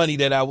 the money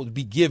that I would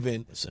be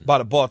given by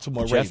the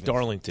Baltimore Ravens? Jeff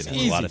Darlington has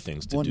a lot of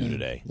things to do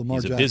today.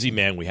 Lamar He's a busy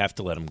man. We have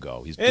to let him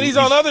go. He's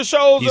on other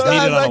shows. He's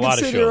needed on a lot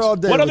of shows.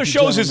 What other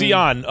shows is he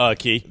on,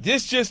 Key?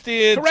 This just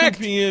did. Correct.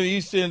 2 p.m.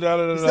 Eastern.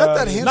 Is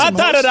that handsome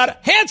Not host?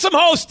 Handsome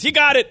host. You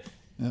got it.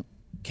 Yep.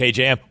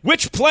 KJM.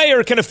 Which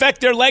player can affect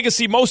their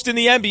legacy most in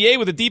the NBA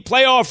with a deep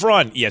playoff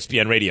run?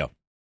 ESPN Radio.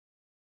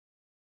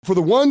 For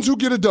the ones who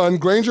get it done,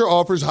 Grainger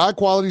offers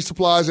high-quality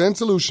supplies and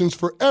solutions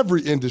for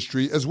every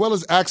industry, as well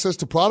as access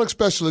to product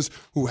specialists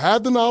who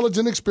have the knowledge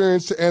and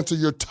experience to answer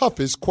your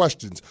toughest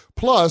questions.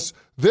 Plus,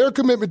 their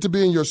commitment to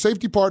being your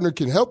safety partner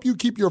can help you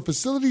keep your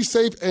facility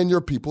safe and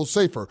your people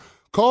safer.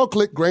 Call,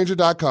 click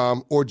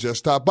Grainger.com, or just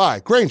stop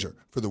by. Grainger,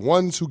 for the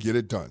ones who get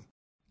it done.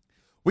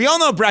 We all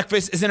know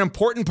breakfast is an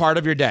important part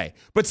of your day,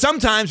 but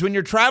sometimes when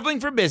you're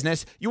traveling for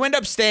business, you end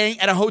up staying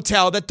at a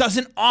hotel that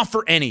doesn't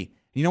offer any.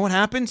 You know what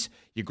happens?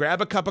 You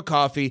grab a cup of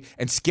coffee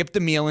and skip the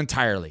meal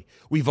entirely.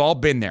 We've all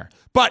been there.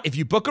 But if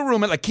you book a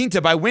room at La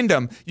Quinta by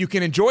Wyndham, you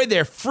can enjoy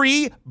their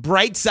free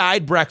Bright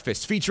Side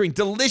breakfast featuring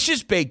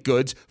delicious baked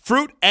goods,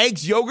 fruit,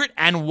 eggs, yogurt,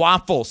 and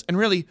waffles. And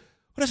really,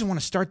 who doesn't want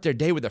to start their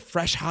day with a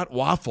fresh, hot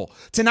waffle?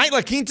 Tonight,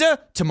 La Quinta,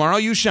 tomorrow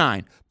you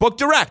shine. Book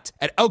direct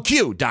at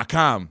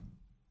lq.com.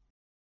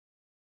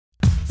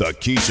 The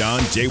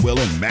Keyshawn, J. Will,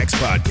 and Max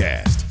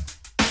Podcast.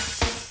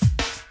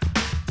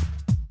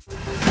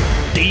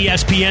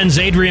 ESPN's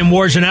Adrian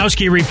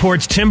Wojnarowski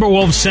reports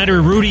Timberwolves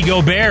center Rudy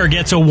Gobert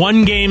gets a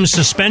one-game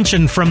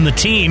suspension from the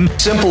team.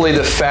 Simply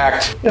the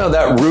fact,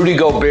 that Rudy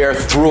Gobert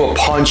threw a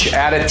punch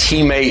at a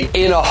teammate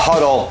in a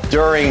huddle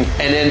during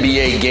an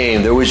NBA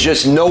game. There was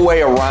just no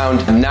way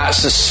around not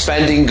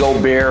suspending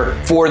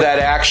Gobert for that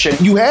action.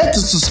 You had to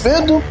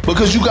suspend him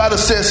because you got to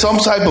set some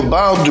type of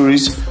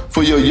boundaries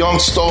for your young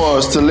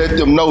stars to let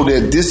them know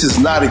that this is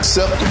not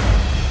acceptable.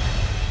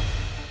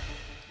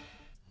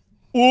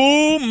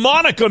 Ooh,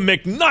 Monica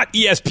McNutt,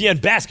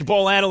 ESPN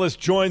basketball analyst,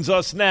 joins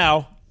us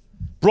now.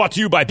 Brought to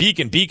you by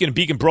Beacon.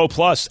 Beacon Pro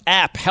Plus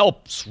app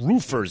helps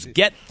roofers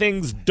get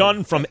things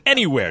done from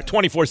anywhere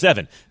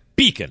 24/7.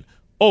 Beacon,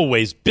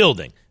 always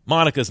building.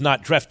 Monica's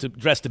not dressed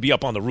to be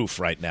up on the roof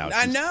right now.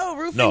 I know,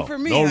 roofing for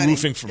me. No honey.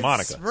 roofing for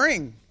Monica.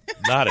 Spring.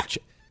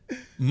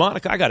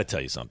 Monica, I got to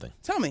tell you something.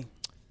 Tell me.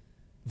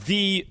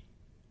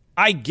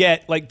 I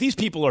get, these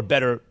people are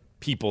better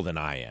people than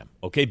I am,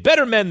 okay?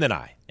 Better men than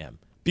I am,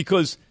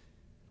 because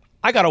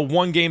I got a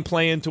one-game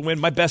play-in to win.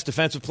 My best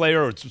defensive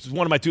player, or it's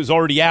one of my two, is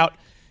already out.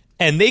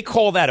 And they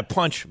call that a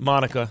punch,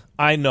 Monica.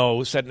 I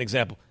know, set an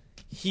example.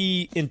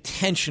 He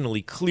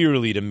intentionally,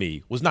 clearly to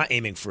me, was not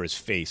aiming for his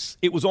face.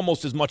 It was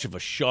almost as much of a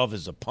shove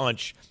as a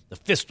punch. The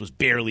fist was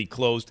barely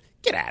closed.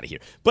 Get out of here.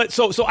 But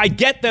so I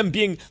get them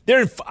being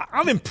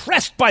I'm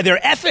impressed by their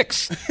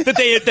ethics that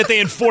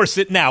they enforce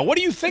it now. What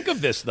do you think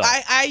of this, though?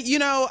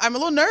 I'm a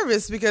little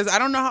nervous because I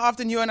don't know how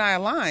often you and I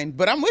align,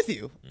 but I'm with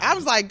you. I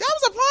was like, that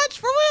was a punch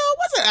for real?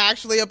 Was it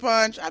actually a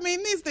punch? I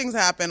mean, these things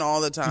happen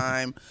all the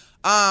time.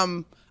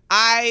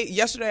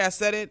 Yesterday I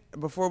said it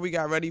before we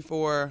got ready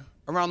for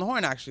Around the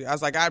Horn, actually. I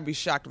was like, I'd be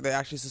shocked if they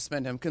actually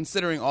suspend him,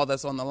 considering all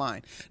that's on the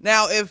line.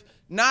 Now, if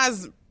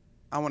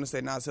I want to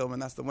say Naz Hillman,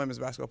 that's the women's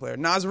basketball player.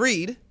 Naz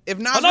Reid. If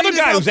Naz Another Reid is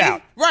guy healthy, who's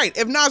out. Right.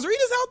 If Naz Reid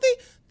is healthy,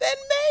 then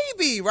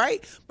maybe,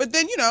 right? But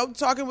then,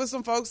 talking with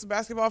some folks,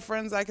 basketball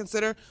friends I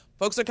consider,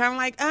 folks are kind of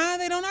like,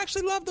 they don't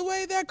actually love the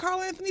way that Karl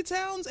Anthony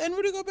Towns and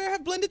Rudy Gobert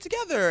have blended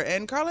together.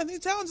 And Karl Anthony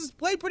Towns has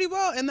played pretty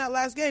well in that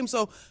last game.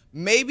 So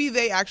maybe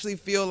they actually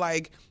feel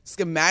like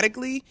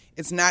schematically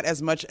it's not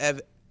as much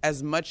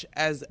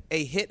as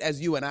a hit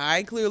as you and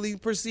I clearly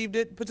perceived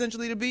it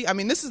potentially to be. I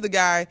mean, this is the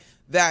guy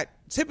that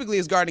typically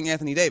is guarding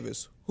Anthony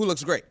Davis, who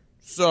looks great.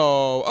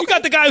 So You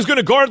got the guy who's going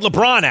to guard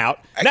LeBron out.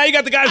 Now you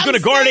got the guy who's going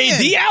to guard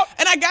AD out.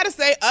 And I got to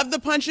say, of the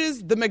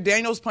punches, the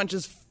McDaniels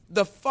punches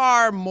the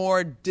far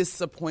more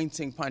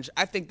disappointing punch.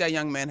 I think that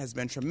young man has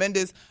been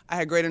tremendous. I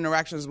had great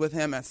interactions with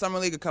him at Summer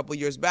League a couple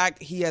years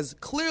back. He has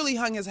clearly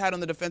hung his hat on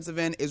the defensive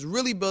end, is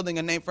really building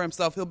a name for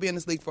himself. He'll be in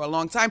this league for a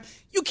long time.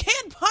 You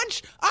can't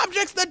punch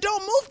objects that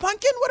don't move,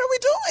 Pumpkin. What are we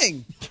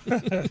doing?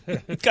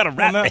 You've got to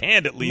wrap the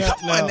hand at least.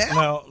 Come on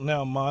now.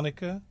 Now,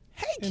 Monica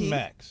and Keith.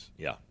 Max.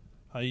 Yeah.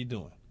 How you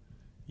doing?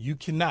 You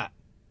cannot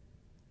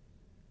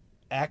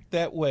act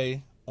that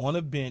way on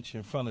a bench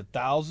in front of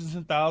thousands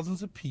and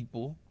thousands of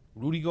people.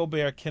 Rudy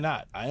Gobert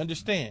cannot. I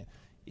understand.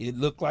 It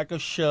looked like a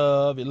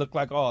shove. It looked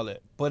like all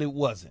that. But it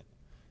wasn't.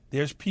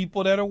 There's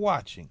people that are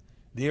watching.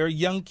 There are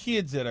young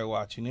kids that are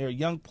watching. There are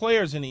young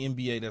players in the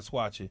NBA that's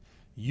watching.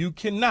 You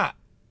cannot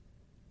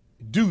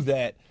do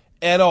that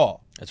at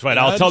all. That's right.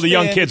 I'll tell the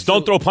young kids,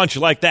 don't throw a punch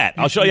like that.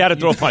 I'll show you how to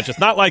throw a punch. It's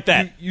not like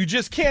that. You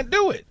just can't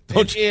do it.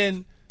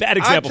 Bad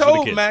example I for the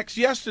told kid. Max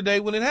yesterday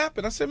when it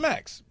happened, I said,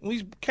 Max, when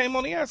we came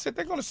on the air, I said,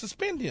 they're going to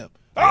suspend him.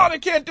 Oh, they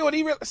can't do it.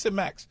 I said,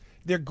 Max,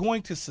 they're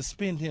going to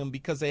suspend him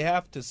because they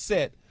have to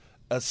set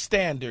a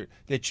standard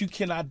that you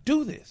cannot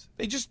do this.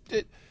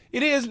 It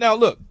is. Now,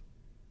 look,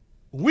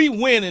 we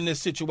win in this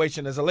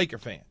situation as a Laker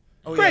fan.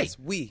 Oh, Great. yes,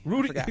 we.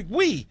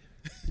 We.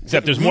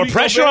 Except there's more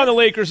pressure on the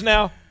Lakers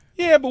now.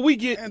 Yeah, but we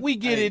get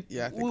it.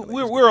 Yeah,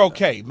 we're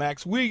okay,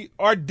 Max.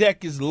 Our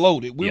deck is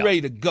loaded. We're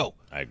ready to go.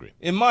 I agree.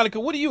 And Monica,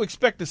 what do you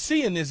expect to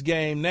see in this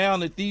game now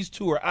that these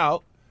two are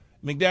out?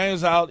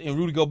 McDaniel's out and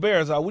Rudy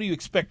Gobert is out. What do you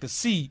expect to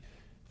see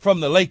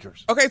from the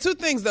Lakers? Okay, two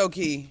things though,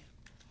 Key.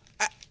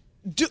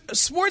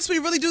 Sports, we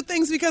really do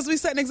things because we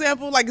set an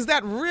example. Like, is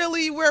that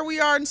really where we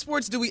are in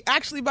sports? Do we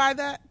actually buy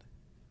that?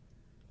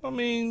 I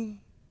mean,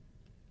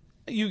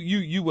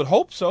 you would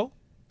hope so.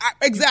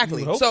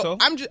 Exactly. You would hope so.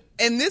 I'm just,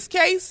 in this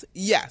case,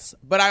 yes.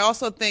 But I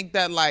also think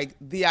that like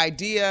the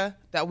idea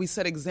that we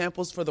set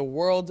examples for the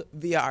world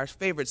via our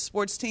favorite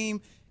sports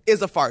team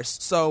is a farce.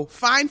 So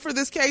fine for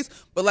this case,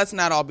 but let's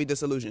not all be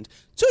disillusioned.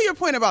 To your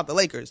point about the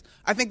Lakers,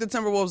 I think the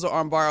Timberwolves are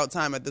on borrowed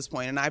time at this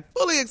point, and I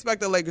fully expect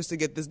the Lakers to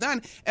get this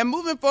done. And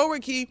moving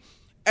forward, Key,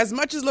 as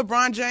much as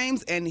LeBron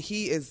James, and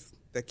he is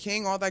the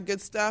king, all that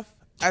good stuff,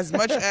 as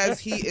much as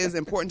he is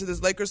important to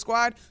this Lakers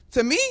squad,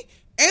 to me,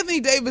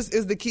 Anthony Davis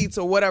is the key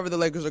to whatever the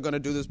Lakers are going to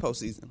do this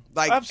postseason.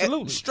 Like,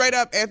 absolutely. Straight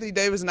up Anthony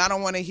Davis, and I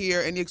don't want to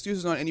hear any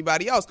excuses on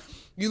anybody else.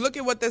 You look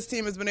at what this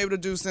team has been able to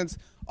do since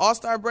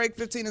All-Star break,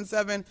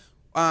 15-7,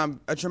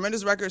 a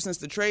tremendous record since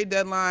the trade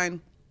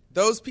deadline.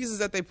 Those pieces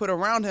that they put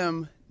around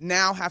him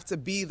now have to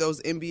be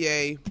those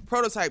NBA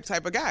prototype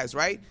type of guys,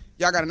 right?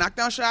 Y'all got to knock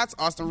down shots.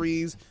 Austin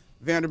Reeves,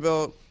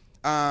 Vanderbilt,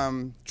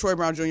 Troy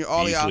Brown Jr.,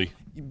 all y'all.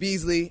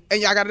 Beasley,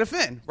 and y'all got to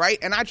defend, right?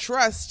 And I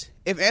trust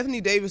if Anthony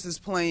Davis is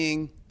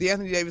playing the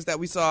Anthony Davis that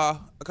we saw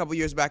a couple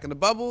years back in the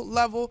bubble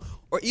level,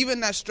 or even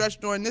that stretch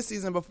during this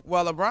season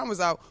while LeBron was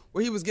out,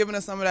 where he was giving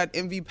us some of that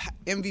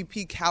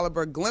MVP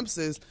caliber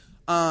glimpses,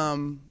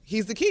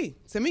 he's the key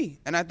to me.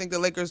 And I think the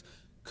Lakers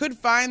could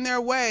find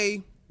their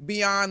way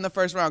beyond the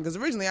first round, because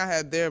originally I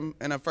had them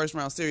in a first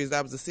round series.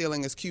 That was the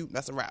ceiling. Is cute.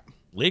 That's a wrap.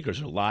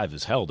 Lakers are live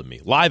as hell to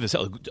me. Live as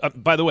hell.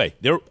 By the way,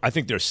 I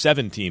think there are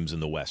 7 teams in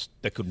the West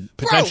that could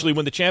potentially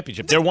win the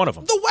championship. They're one of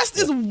them. The West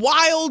is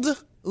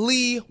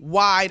wildly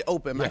wide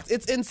open, Max. Yeah.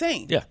 It's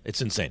insane. Yeah, it's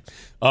insane.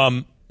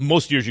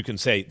 Most years you can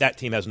say that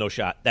team has no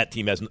shot. That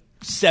team has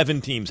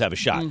 7 teams have a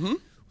shot. Mm-hmm.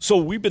 So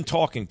we've been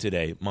talking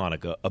today,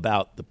 Monica,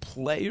 about the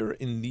player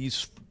in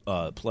these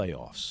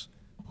playoffs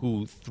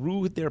who,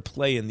 through their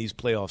play in these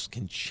playoffs,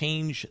 can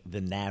change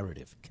the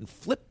narrative, can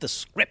flip the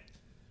script,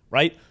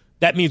 right?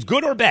 That means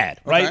good or bad,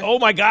 right? Okay. Oh,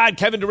 my God,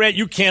 Kevin Durant,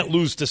 you can't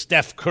lose to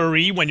Steph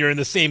Curry when you're in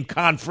the same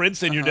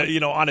conference and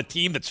you're on a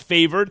team that's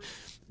favored.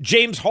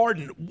 James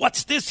Harden,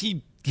 what's this?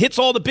 He hits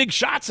all the big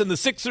shots and the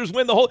Sixers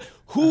win the whole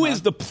 – Who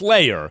is the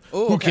player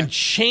who can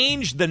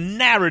change the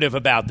narrative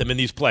about them in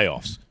these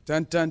playoffs?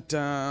 Dun, dun,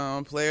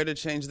 dun. Player to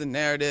change the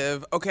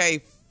narrative.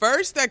 Okay,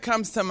 first that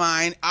comes to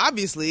mind,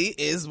 obviously,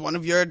 is one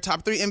of your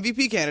top 3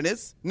 MVP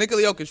candidates,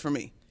 Nikola Jokic for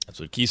me. That's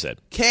what Key said.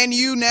 Can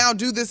you now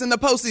do this in the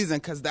postseason?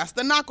 Because that's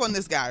the knock on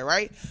this guy,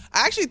 right?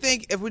 I actually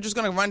think if we're just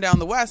going to run down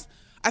the West,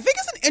 I think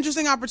it's an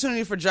interesting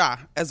opportunity for Ja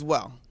as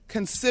well.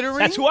 Considering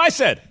that's who I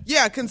said.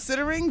 Yeah,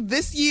 considering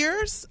this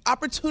year's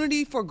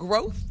opportunity for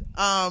growth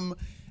and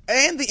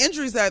the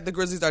injuries that the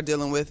Grizzlies are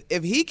dealing with,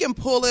 if he can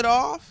pull it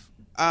off,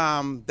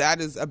 that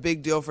is a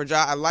big deal for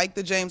Ja. I like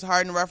the James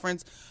Harden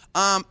reference.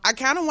 I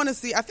kind of want to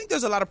see – I think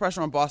there's a lot of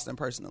pressure on Boston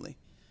personally.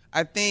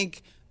 I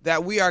think –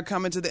 that we are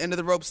coming to the end of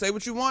the rope. Say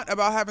what you want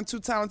about having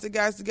 2 talented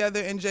guys together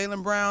in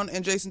Jaylen Brown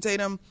and Jason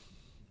Tatum,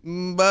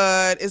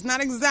 but it's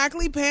not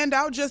exactly panned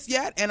out just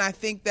yet. And I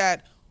think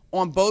that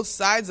on both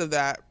sides of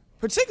that,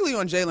 particularly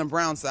on Jaylen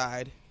Brown's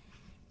side,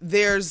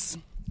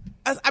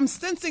 I'm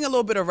sensing a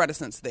little bit of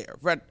reticence there.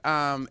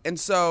 And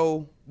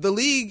so the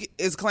league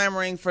is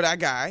clamoring for that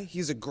guy.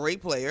 He's a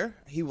great player.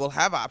 He will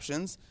have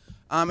options.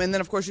 And then,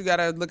 of course, you got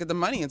to look at the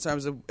money in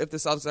terms of if the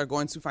Celtics are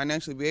going to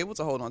financially be able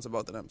to hold on to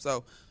both of them.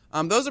 So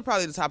those are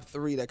probably the top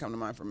 3 that come to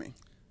mind for me.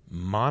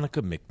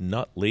 Monica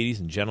McNutt, ladies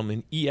and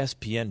gentlemen,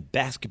 ESPN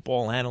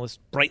basketball analyst,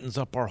 brightens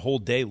up our whole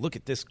day. Look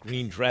at this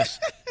green dress.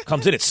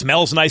 Comes in. It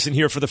smells nice in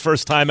here for the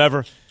first time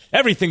ever.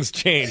 Everything's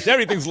changed.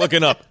 Everything's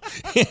looking up.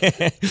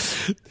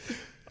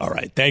 All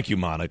right. Thank you,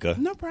 Monica.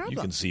 No problem. You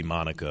can see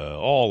Monica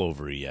all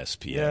over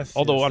ESPN. Yes,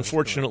 although,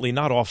 unfortunately,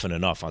 not often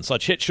enough on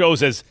such hit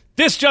shows as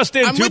This Just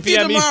In, I'm 2 with you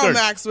p.m. tomorrow, Eastern.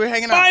 Max. We're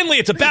hanging out. Finally,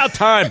 it's about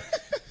time.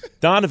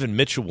 Donovan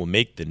Mitchell will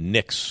make the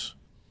Knicks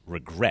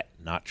regret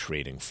not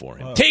trading for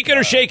him. Take it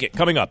or shake it.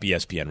 Coming up,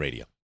 ESPN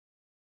Radio.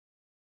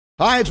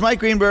 Hi, it's Mike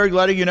Greenberg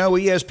letting you know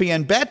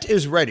ESPN Bet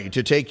is ready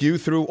to take you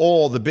through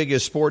all the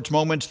biggest sports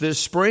moments this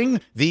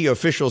spring. The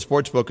official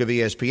sportsbook of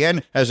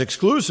ESPN has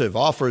exclusive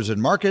offers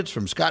and markets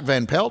from Scott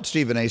Van Pelt,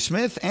 Stephen A.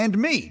 Smith, and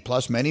me,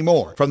 plus many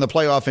more. From the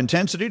playoff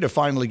intensity to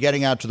finally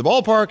getting out to the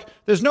ballpark,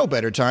 there's no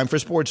better time for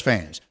sports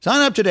fans.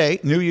 Sign up today.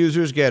 New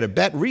users get a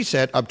bet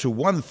reset up to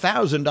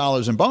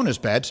 $1,000 in bonus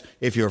bets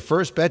if your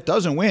first bet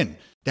doesn't win.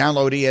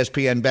 Download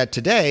ESPN Bet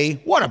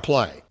today. What a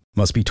play.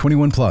 Must be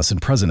 21 plus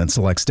and present in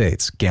select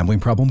states. Gambling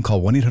problem?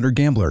 Call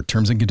 1-800-GAMBLER.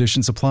 Terms and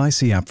conditions apply.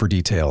 See app for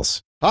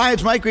details. Hi,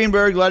 it's Mike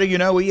Greenberg letting you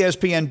know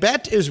ESPN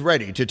Bet is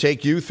ready to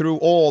take you through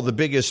all the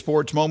biggest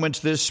sports moments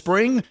this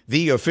spring.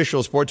 The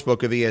official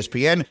sportsbook of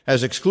ESPN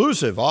has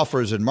exclusive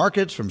offers and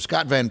markets from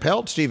Scott Van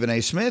Pelt, Stephen A.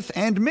 Smith,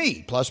 and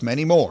me, plus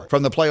many more.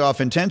 From the playoff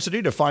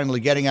intensity to finally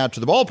getting out to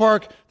the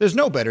ballpark, there's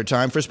no better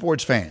time for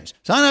sports fans.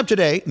 Sign up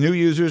today. New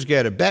users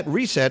get a bet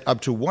reset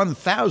up to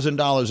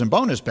 $1,000 in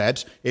bonus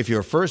bets if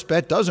your first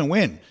bet doesn't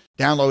win.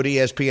 Download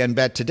ESPN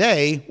Bet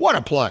today. What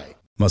a play.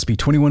 Must be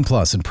 21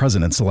 plus and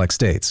present in select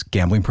states.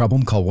 Gambling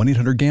problem? Call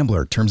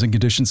 1-800-GAMBLER. Terms and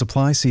conditions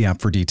apply. See app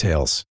for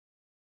details.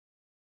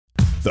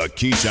 The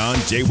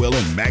Keyshawn, J. Will,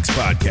 and Max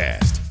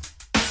podcast.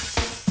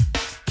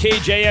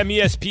 KJM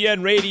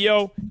ESPN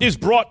Radio is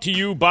brought to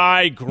you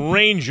by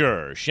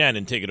Grainger.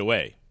 Shannon, take it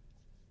away.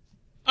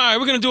 All right,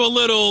 we're going to do a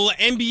little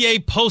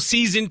NBA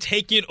postseason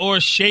take it or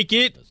shake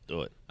it. Let's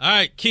do it. All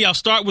right, Key, I'll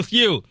start with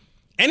you.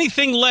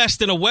 Anything less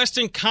than a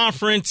Western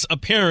Conference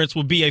appearance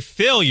will be a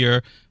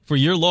failure for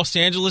your Los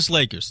Angeles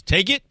Lakers.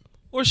 Take it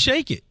or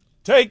shake it?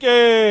 Take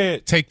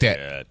it. Take that.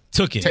 Yeah.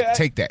 Took it.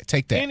 Take that.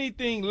 Take that.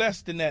 Anything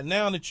less than that,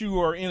 now that you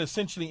are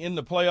essentially in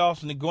the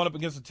playoffs and then going up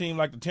against a team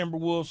like the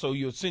Timberwolves, so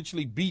you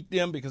essentially beat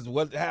them because of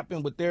what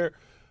happened with their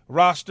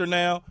roster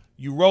now.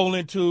 You roll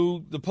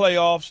into the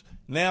playoffs.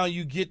 Now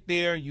you get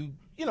there, you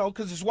know,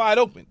 because it's wide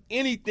open.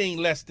 Anything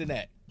less than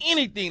that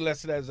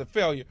is a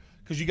failure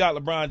because you got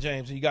LeBron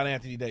James and you got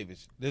Anthony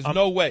Davis. There's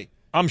no way.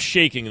 I'm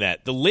shaking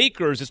that. The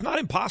Lakers, it's not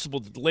impossible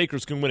that the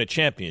Lakers can win a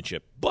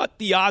championship, but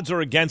the odds are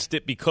against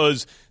it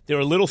because they're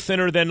a little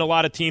thinner than a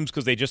lot of teams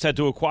because they just had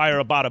to acquire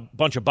about a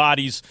bunch of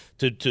bodies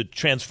to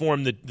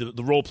transform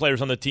the role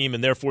players on the team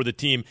and therefore the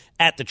team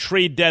at the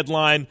trade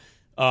deadline.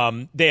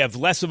 They have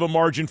less of a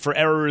margin for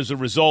error as a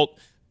result.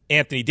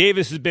 Anthony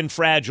Davis has been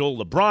fragile.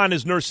 LeBron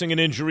is nursing an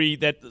injury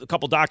that a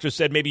couple doctors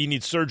said maybe he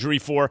needs surgery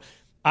for.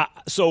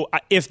 So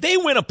if they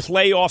win a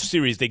playoff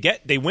series,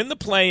 they win the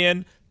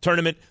play-in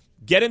tournament,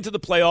 get into the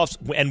playoffs,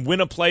 and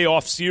win a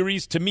playoff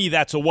series, to me,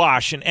 that's a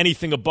wash, and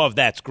anything above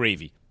that's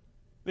gravy.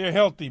 They're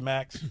healthy,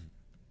 Max.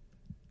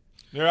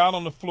 They're out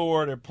on the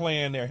floor. They're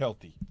playing. They're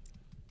healthy.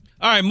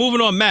 All right,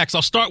 moving on, Max.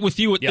 I'll start with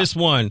you with this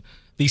one.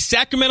 The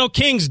Sacramento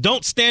Kings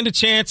don't stand a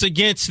chance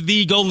against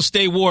the Golden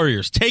State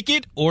Warriors. Take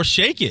it or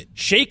shake it?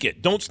 Shake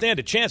it. Don't stand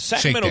a chance.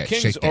 Sacramento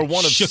Kings are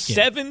one of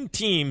 7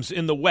 teams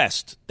in the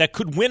West that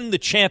could win the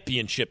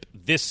championship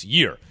this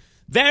year.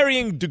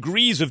 Varying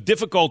degrees of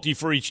difficulty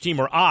for each team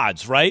are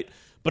odds, right?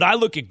 But I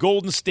look at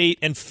Golden State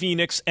and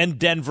Phoenix and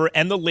Denver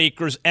and the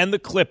Lakers and the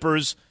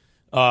Clippers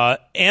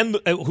and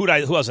who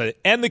else?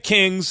 And the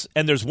Kings,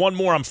 and there's one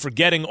more I'm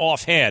forgetting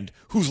offhand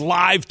who's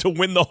live to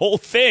win the whole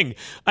thing.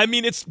 I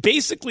mean, it's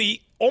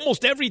basically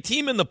almost every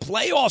team in the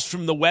playoffs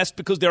from the West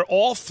because they're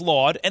all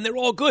flawed and they're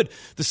all good.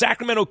 The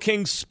Sacramento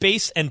Kings'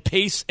 space and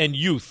pace and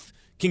youth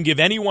can give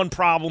anyone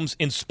problems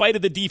in spite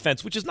of the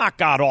defense, which is not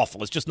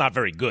god-awful. It's just not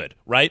very good,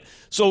 right?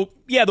 So,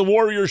 yeah, the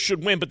Warriors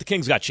should win, but the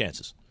Kings got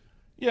chances.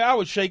 Yeah, I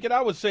would shake it.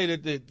 I would say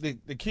that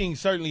the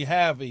Kings certainly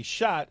have a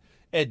shot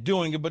at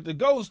doing it, but the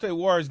Golden State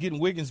Warriors getting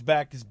Wiggins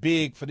back is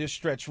big for this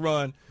stretch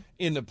run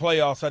in the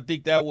playoffs. I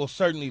think that will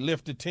certainly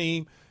lift the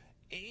team.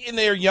 And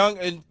they're young,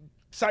 and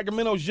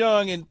Sacramento's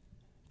young, and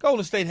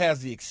Golden State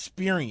has the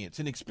experience,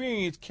 and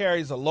experience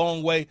carries a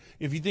long way.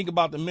 If you think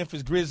about the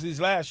Memphis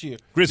Grizzlies last year.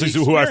 Grizzlies,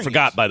 who I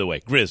forgot, by the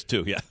way. Grizz,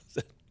 too, yeah.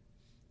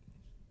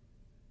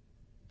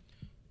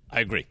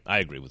 I agree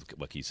with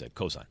what Key said.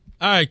 Cosign.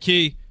 All right,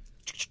 Key.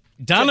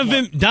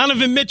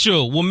 Donovan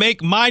Mitchell will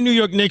make my New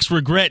York Knicks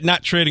regret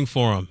not trading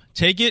for him.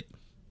 Take it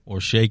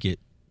or shake it?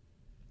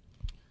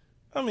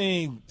 I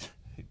mean,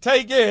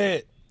 take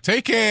it.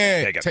 Take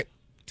it.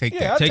 Take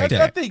that.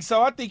 I think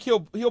so. I think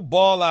he'll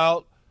ball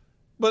out.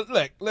 But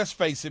look, let's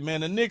face it,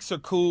 man. The Knicks are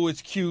cool.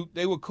 It's cute.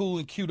 They were cool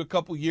and cute a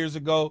couple years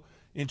ago,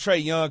 and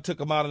Trae Young took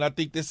them out. And I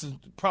think this is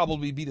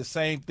probably be the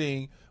same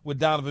thing with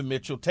Donovan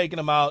Mitchell, taking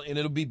them out, and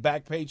it'll be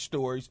back page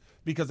stories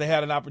because they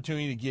had an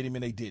opportunity to get him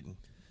and they didn't.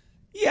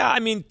 Yeah, I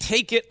mean,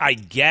 take it, I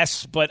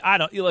guess, but I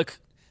don't. Look,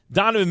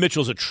 Donovan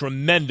Mitchell's a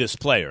tremendous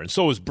player, and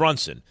so is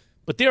Brunson.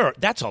 But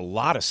that's a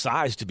lot of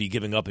size to be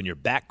giving up in your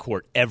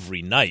backcourt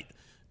every night.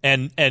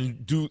 And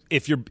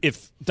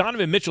if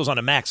Donovan Mitchell's on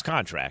a max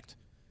contract,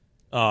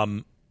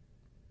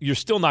 you're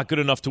still not good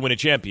enough to win a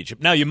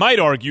championship. Now, you might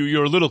argue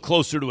you're a little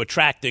closer to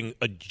attracting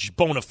a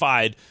bona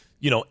fide,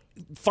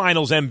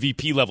 finals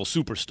MVP level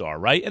superstar,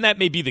 right? And that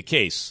may be the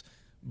case.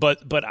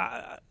 But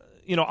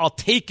I'll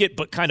take it,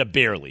 but kind of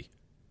barely.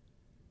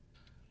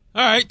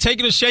 All right, take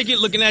it or shake it.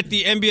 Looking at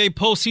the NBA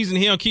postseason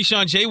here on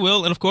Keyshawn, J.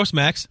 Will, and of course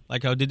Max.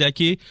 Like how I did that,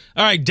 Key.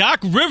 All right, Doc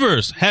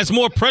Rivers has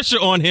more pressure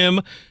on him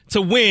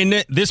to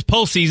win this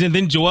postseason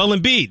than Joel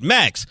Embiid.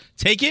 Max,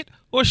 take it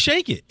or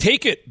shake it?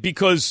 Take it,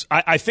 because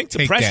I think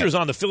the pressure is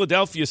on the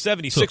Philadelphia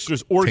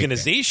 76ers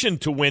organization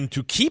to win,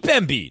 to keep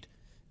Embiid.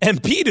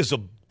 Embiid is a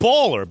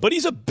baller, but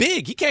he's a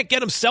big. He can't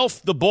get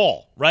himself the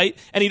ball, right?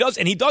 And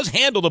he does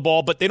handle the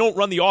ball, but they don't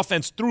run the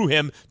offense through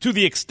him to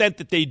the extent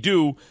that they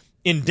do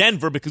in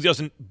Denver, because he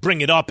doesn't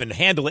bring it up and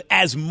handle it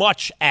as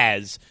much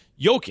as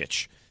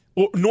Jokic,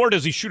 nor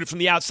does he shoot it from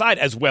the outside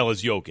as well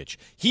as Jokic.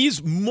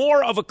 He's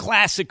more of a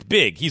classic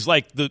big. He's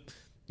like the,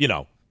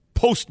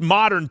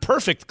 postmodern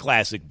perfect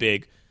classic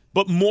big,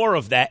 but more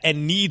of that,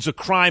 and needs a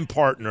crime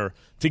partner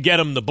to get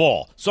him the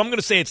ball. So I'm going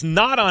to say it's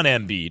not on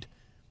Embiid.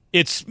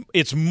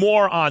 It's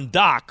more on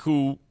Doc,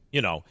 who,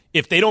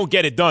 if they don't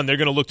get it done, they're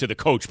going to look to the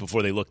coach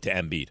before they look to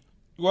Embiid.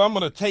 Well, I'm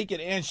going to take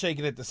it and shake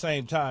it at the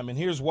same time, and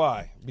here's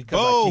why.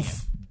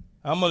 Because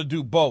I'm going to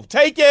do both.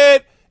 Take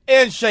it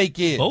and shake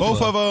it.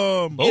 Both of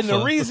them. And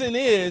the reason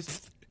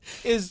is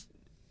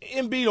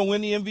Embiid will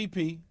win the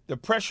MVP. The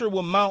pressure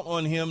will mount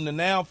on him to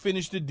now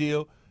finish the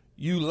deal.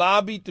 You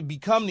lobbied to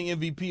become the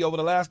MVP over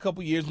the last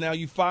couple of years. Now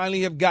you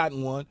finally have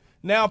gotten one.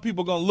 Now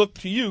people are going to look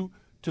to you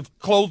to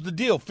close the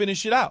deal,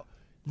 finish it out.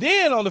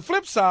 Then on the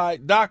flip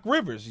side, Doc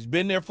Rivers. He's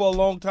been there for a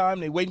long time.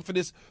 They're waiting for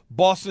this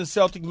Boston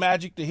Celtic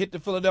magic to hit the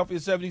Philadelphia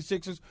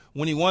 76ers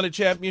when he won a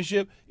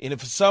championship. And if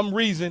for some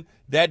reason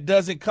that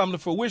doesn't come to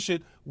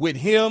fruition with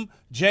him,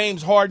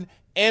 James Harden,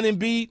 and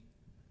Embiid,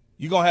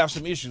 you're going to have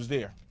some issues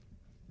there.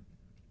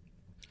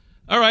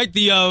 All right,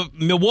 the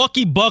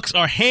Milwaukee Bucks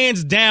are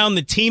hands down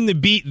the team to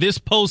beat this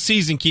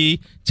postseason,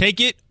 Key. Take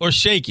it or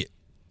shake it?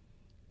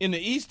 In the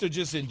East or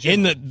just in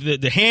general? In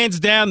the hands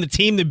down, the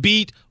team to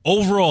beat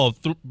overall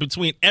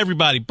between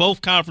everybody,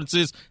 both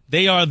conferences,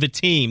 they are the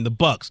team, the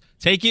Bucks.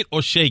 Take it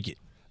or shake it?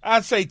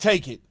 I'd say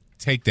take it.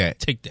 Take that.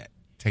 Take that.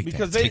 Take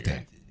because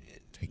that.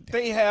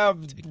 They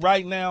have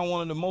right now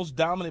one of the most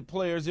dominant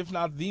players, if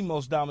not the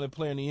most dominant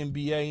player in the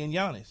NBA, in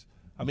Giannis.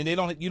 I mean,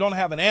 you don't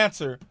have an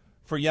answer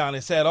for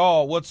Giannis at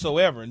all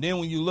whatsoever. And then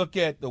when you look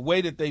at the way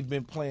that they've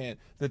been playing,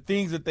 the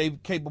things that they're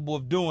capable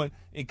of doing,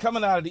 and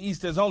coming out of the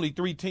East, there's only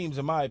 3 teams,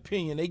 in my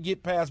opinion. They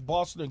get past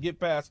Boston and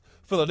get past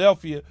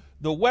Philadelphia.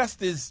 The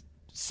West is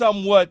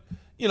somewhat,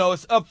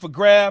 it's up for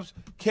grabs.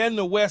 Can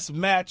the West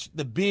match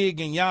the big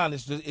and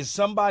Giannis? Is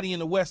somebody in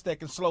the West that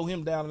can slow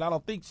him down? And I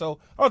don't think so.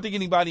 I don't think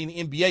anybody in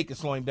the NBA can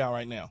slow him down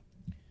right now.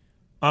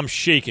 I'm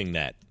shaking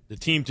that. The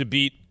team to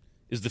beat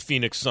is the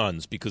Phoenix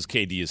Suns because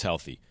KD is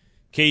healthy.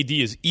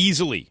 KD is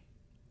easily,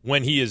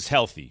 when he is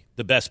healthy,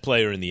 the best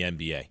player in the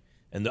NBA.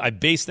 And I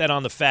base that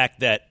on the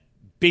fact that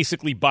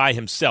basically by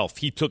himself,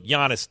 he took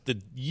Giannis.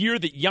 The year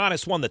that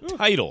Giannis won the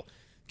title,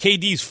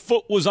 KD's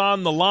foot was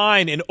on the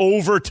line in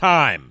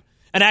overtime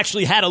and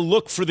actually had a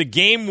look for the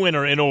game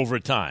winner in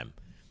overtime.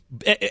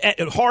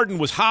 Harden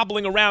was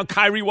hobbling around.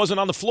 Kyrie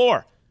wasn't on the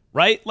floor,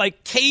 right?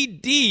 Like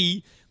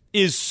KD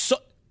is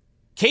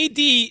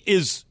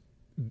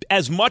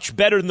as much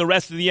better than the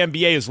rest of the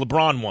NBA as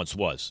LeBron once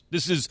was.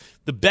 This is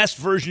the best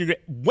version you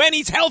get when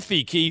he's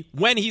healthy, Key,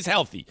 when he's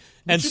healthy.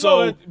 But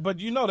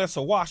that's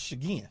a wash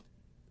again.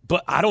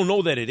 But I don't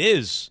know that it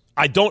is.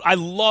 I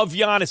love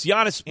Giannis.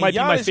 Giannis might be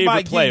my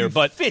favorite player,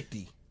 but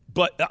 50.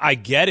 But I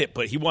get it.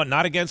 But he won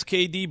not against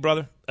KD,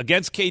 brother.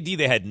 Against KD,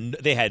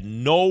 they had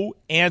no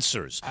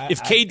answers.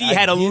 If KD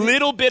had a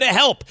little bit of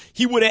help,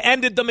 he would have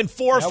ended them in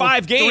 4 or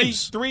 5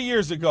 games. 3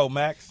 years ago,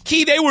 Max.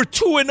 Key, they were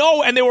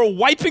 2-0, and they were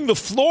wiping the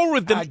floor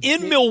with them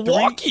in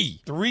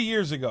Milwaukee. 3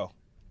 years ago.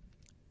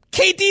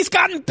 KD's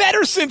gotten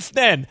better since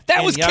then.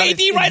 That was Giannis,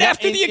 KD right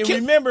after the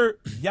Achilles. Remember,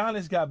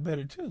 Giannis got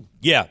better too.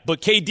 Yeah,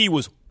 but KD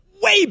was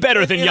way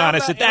better than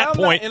Giannis at that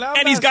point,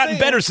 and he's gotten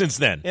better since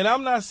then. And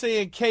I'm not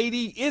saying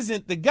KD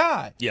isn't the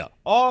guy. Yeah.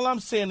 All I'm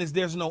saying is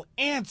there's no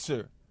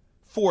answer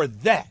for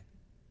that.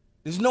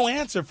 There's no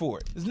answer for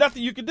it. There's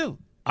nothing you can do.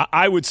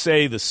 I would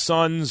say the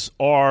Suns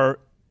are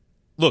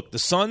 – look, the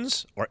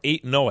Suns are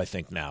 8-0, I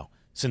think, now,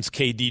 since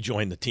KD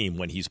joined the team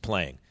when he's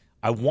playing.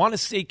 I want to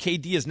say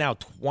KD is now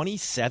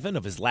 27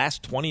 of his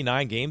last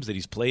 29 games that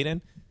he's played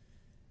in.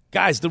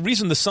 Guys, the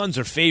reason the Suns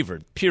are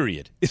favored,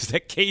 period, is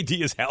that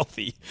KD is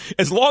healthy.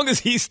 As long as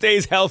he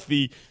stays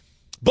healthy,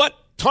 but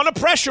ton of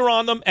pressure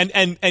on them, and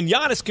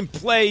Giannis can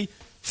play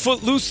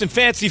footloose and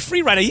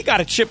fancy-free right now. He got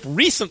a chip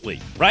recently,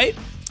 right?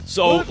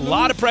 So a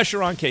lot of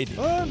pressure on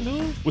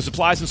KD. With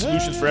supplies and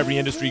solutions for every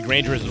industry,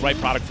 Grainger is the right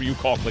product for you.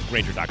 Call, click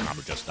Grainger.com,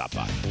 or just stop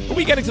by. Are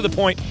we getting to the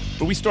point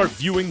where we start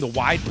viewing the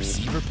wide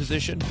receiver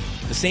position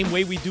the same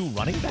way we do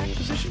running back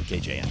position,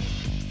 KJM?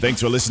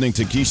 Thanks for listening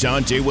to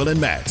Keyshawn, J. Will, and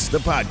Max, the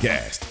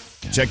podcast.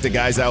 Check the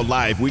guys out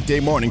live weekday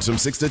mornings from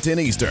 6 to 10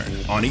 Eastern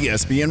on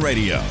ESPN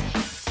Radio.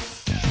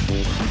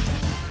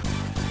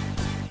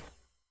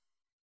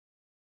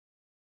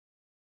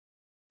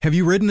 Have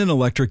you ridden an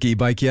electric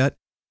e-bike yet?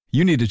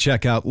 You need to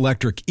check out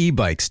Lectric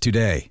E-Bikes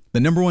today,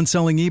 the #1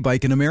 selling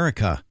e-bike in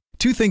America.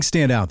 Two things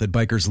stand out that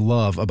bikers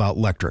love about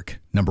Lectric.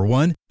 Number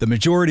one, the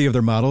majority of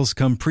their models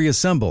come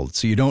pre-assembled,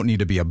 so you don't need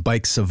to be a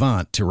bike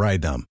savant to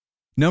ride them.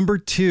 Number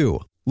two,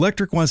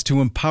 Lectric wants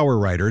to empower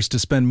riders to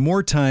spend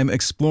more time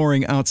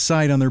exploring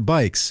outside on their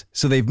bikes,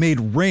 so they've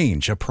made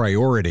range a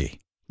priority.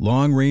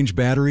 Long-range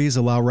batteries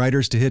allow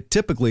riders to hit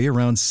typically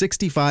around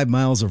 65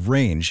 miles of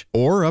range,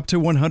 or up to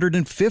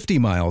 150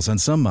 miles on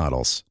some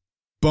models.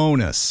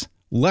 Bonus,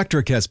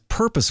 Lectric has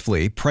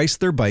purposefully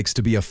priced their bikes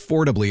to be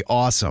affordably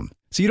awesome,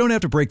 so you don't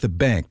have to break the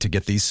bank to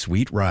get these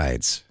sweet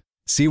rides.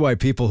 See why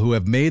people who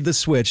have made the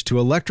switch to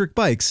electric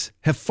bikes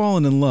have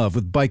fallen in love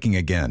with biking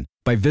again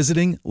by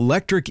visiting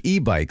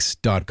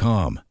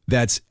lectricebikes.com.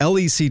 That's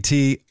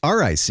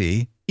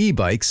LECTRIC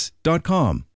ebikes.com.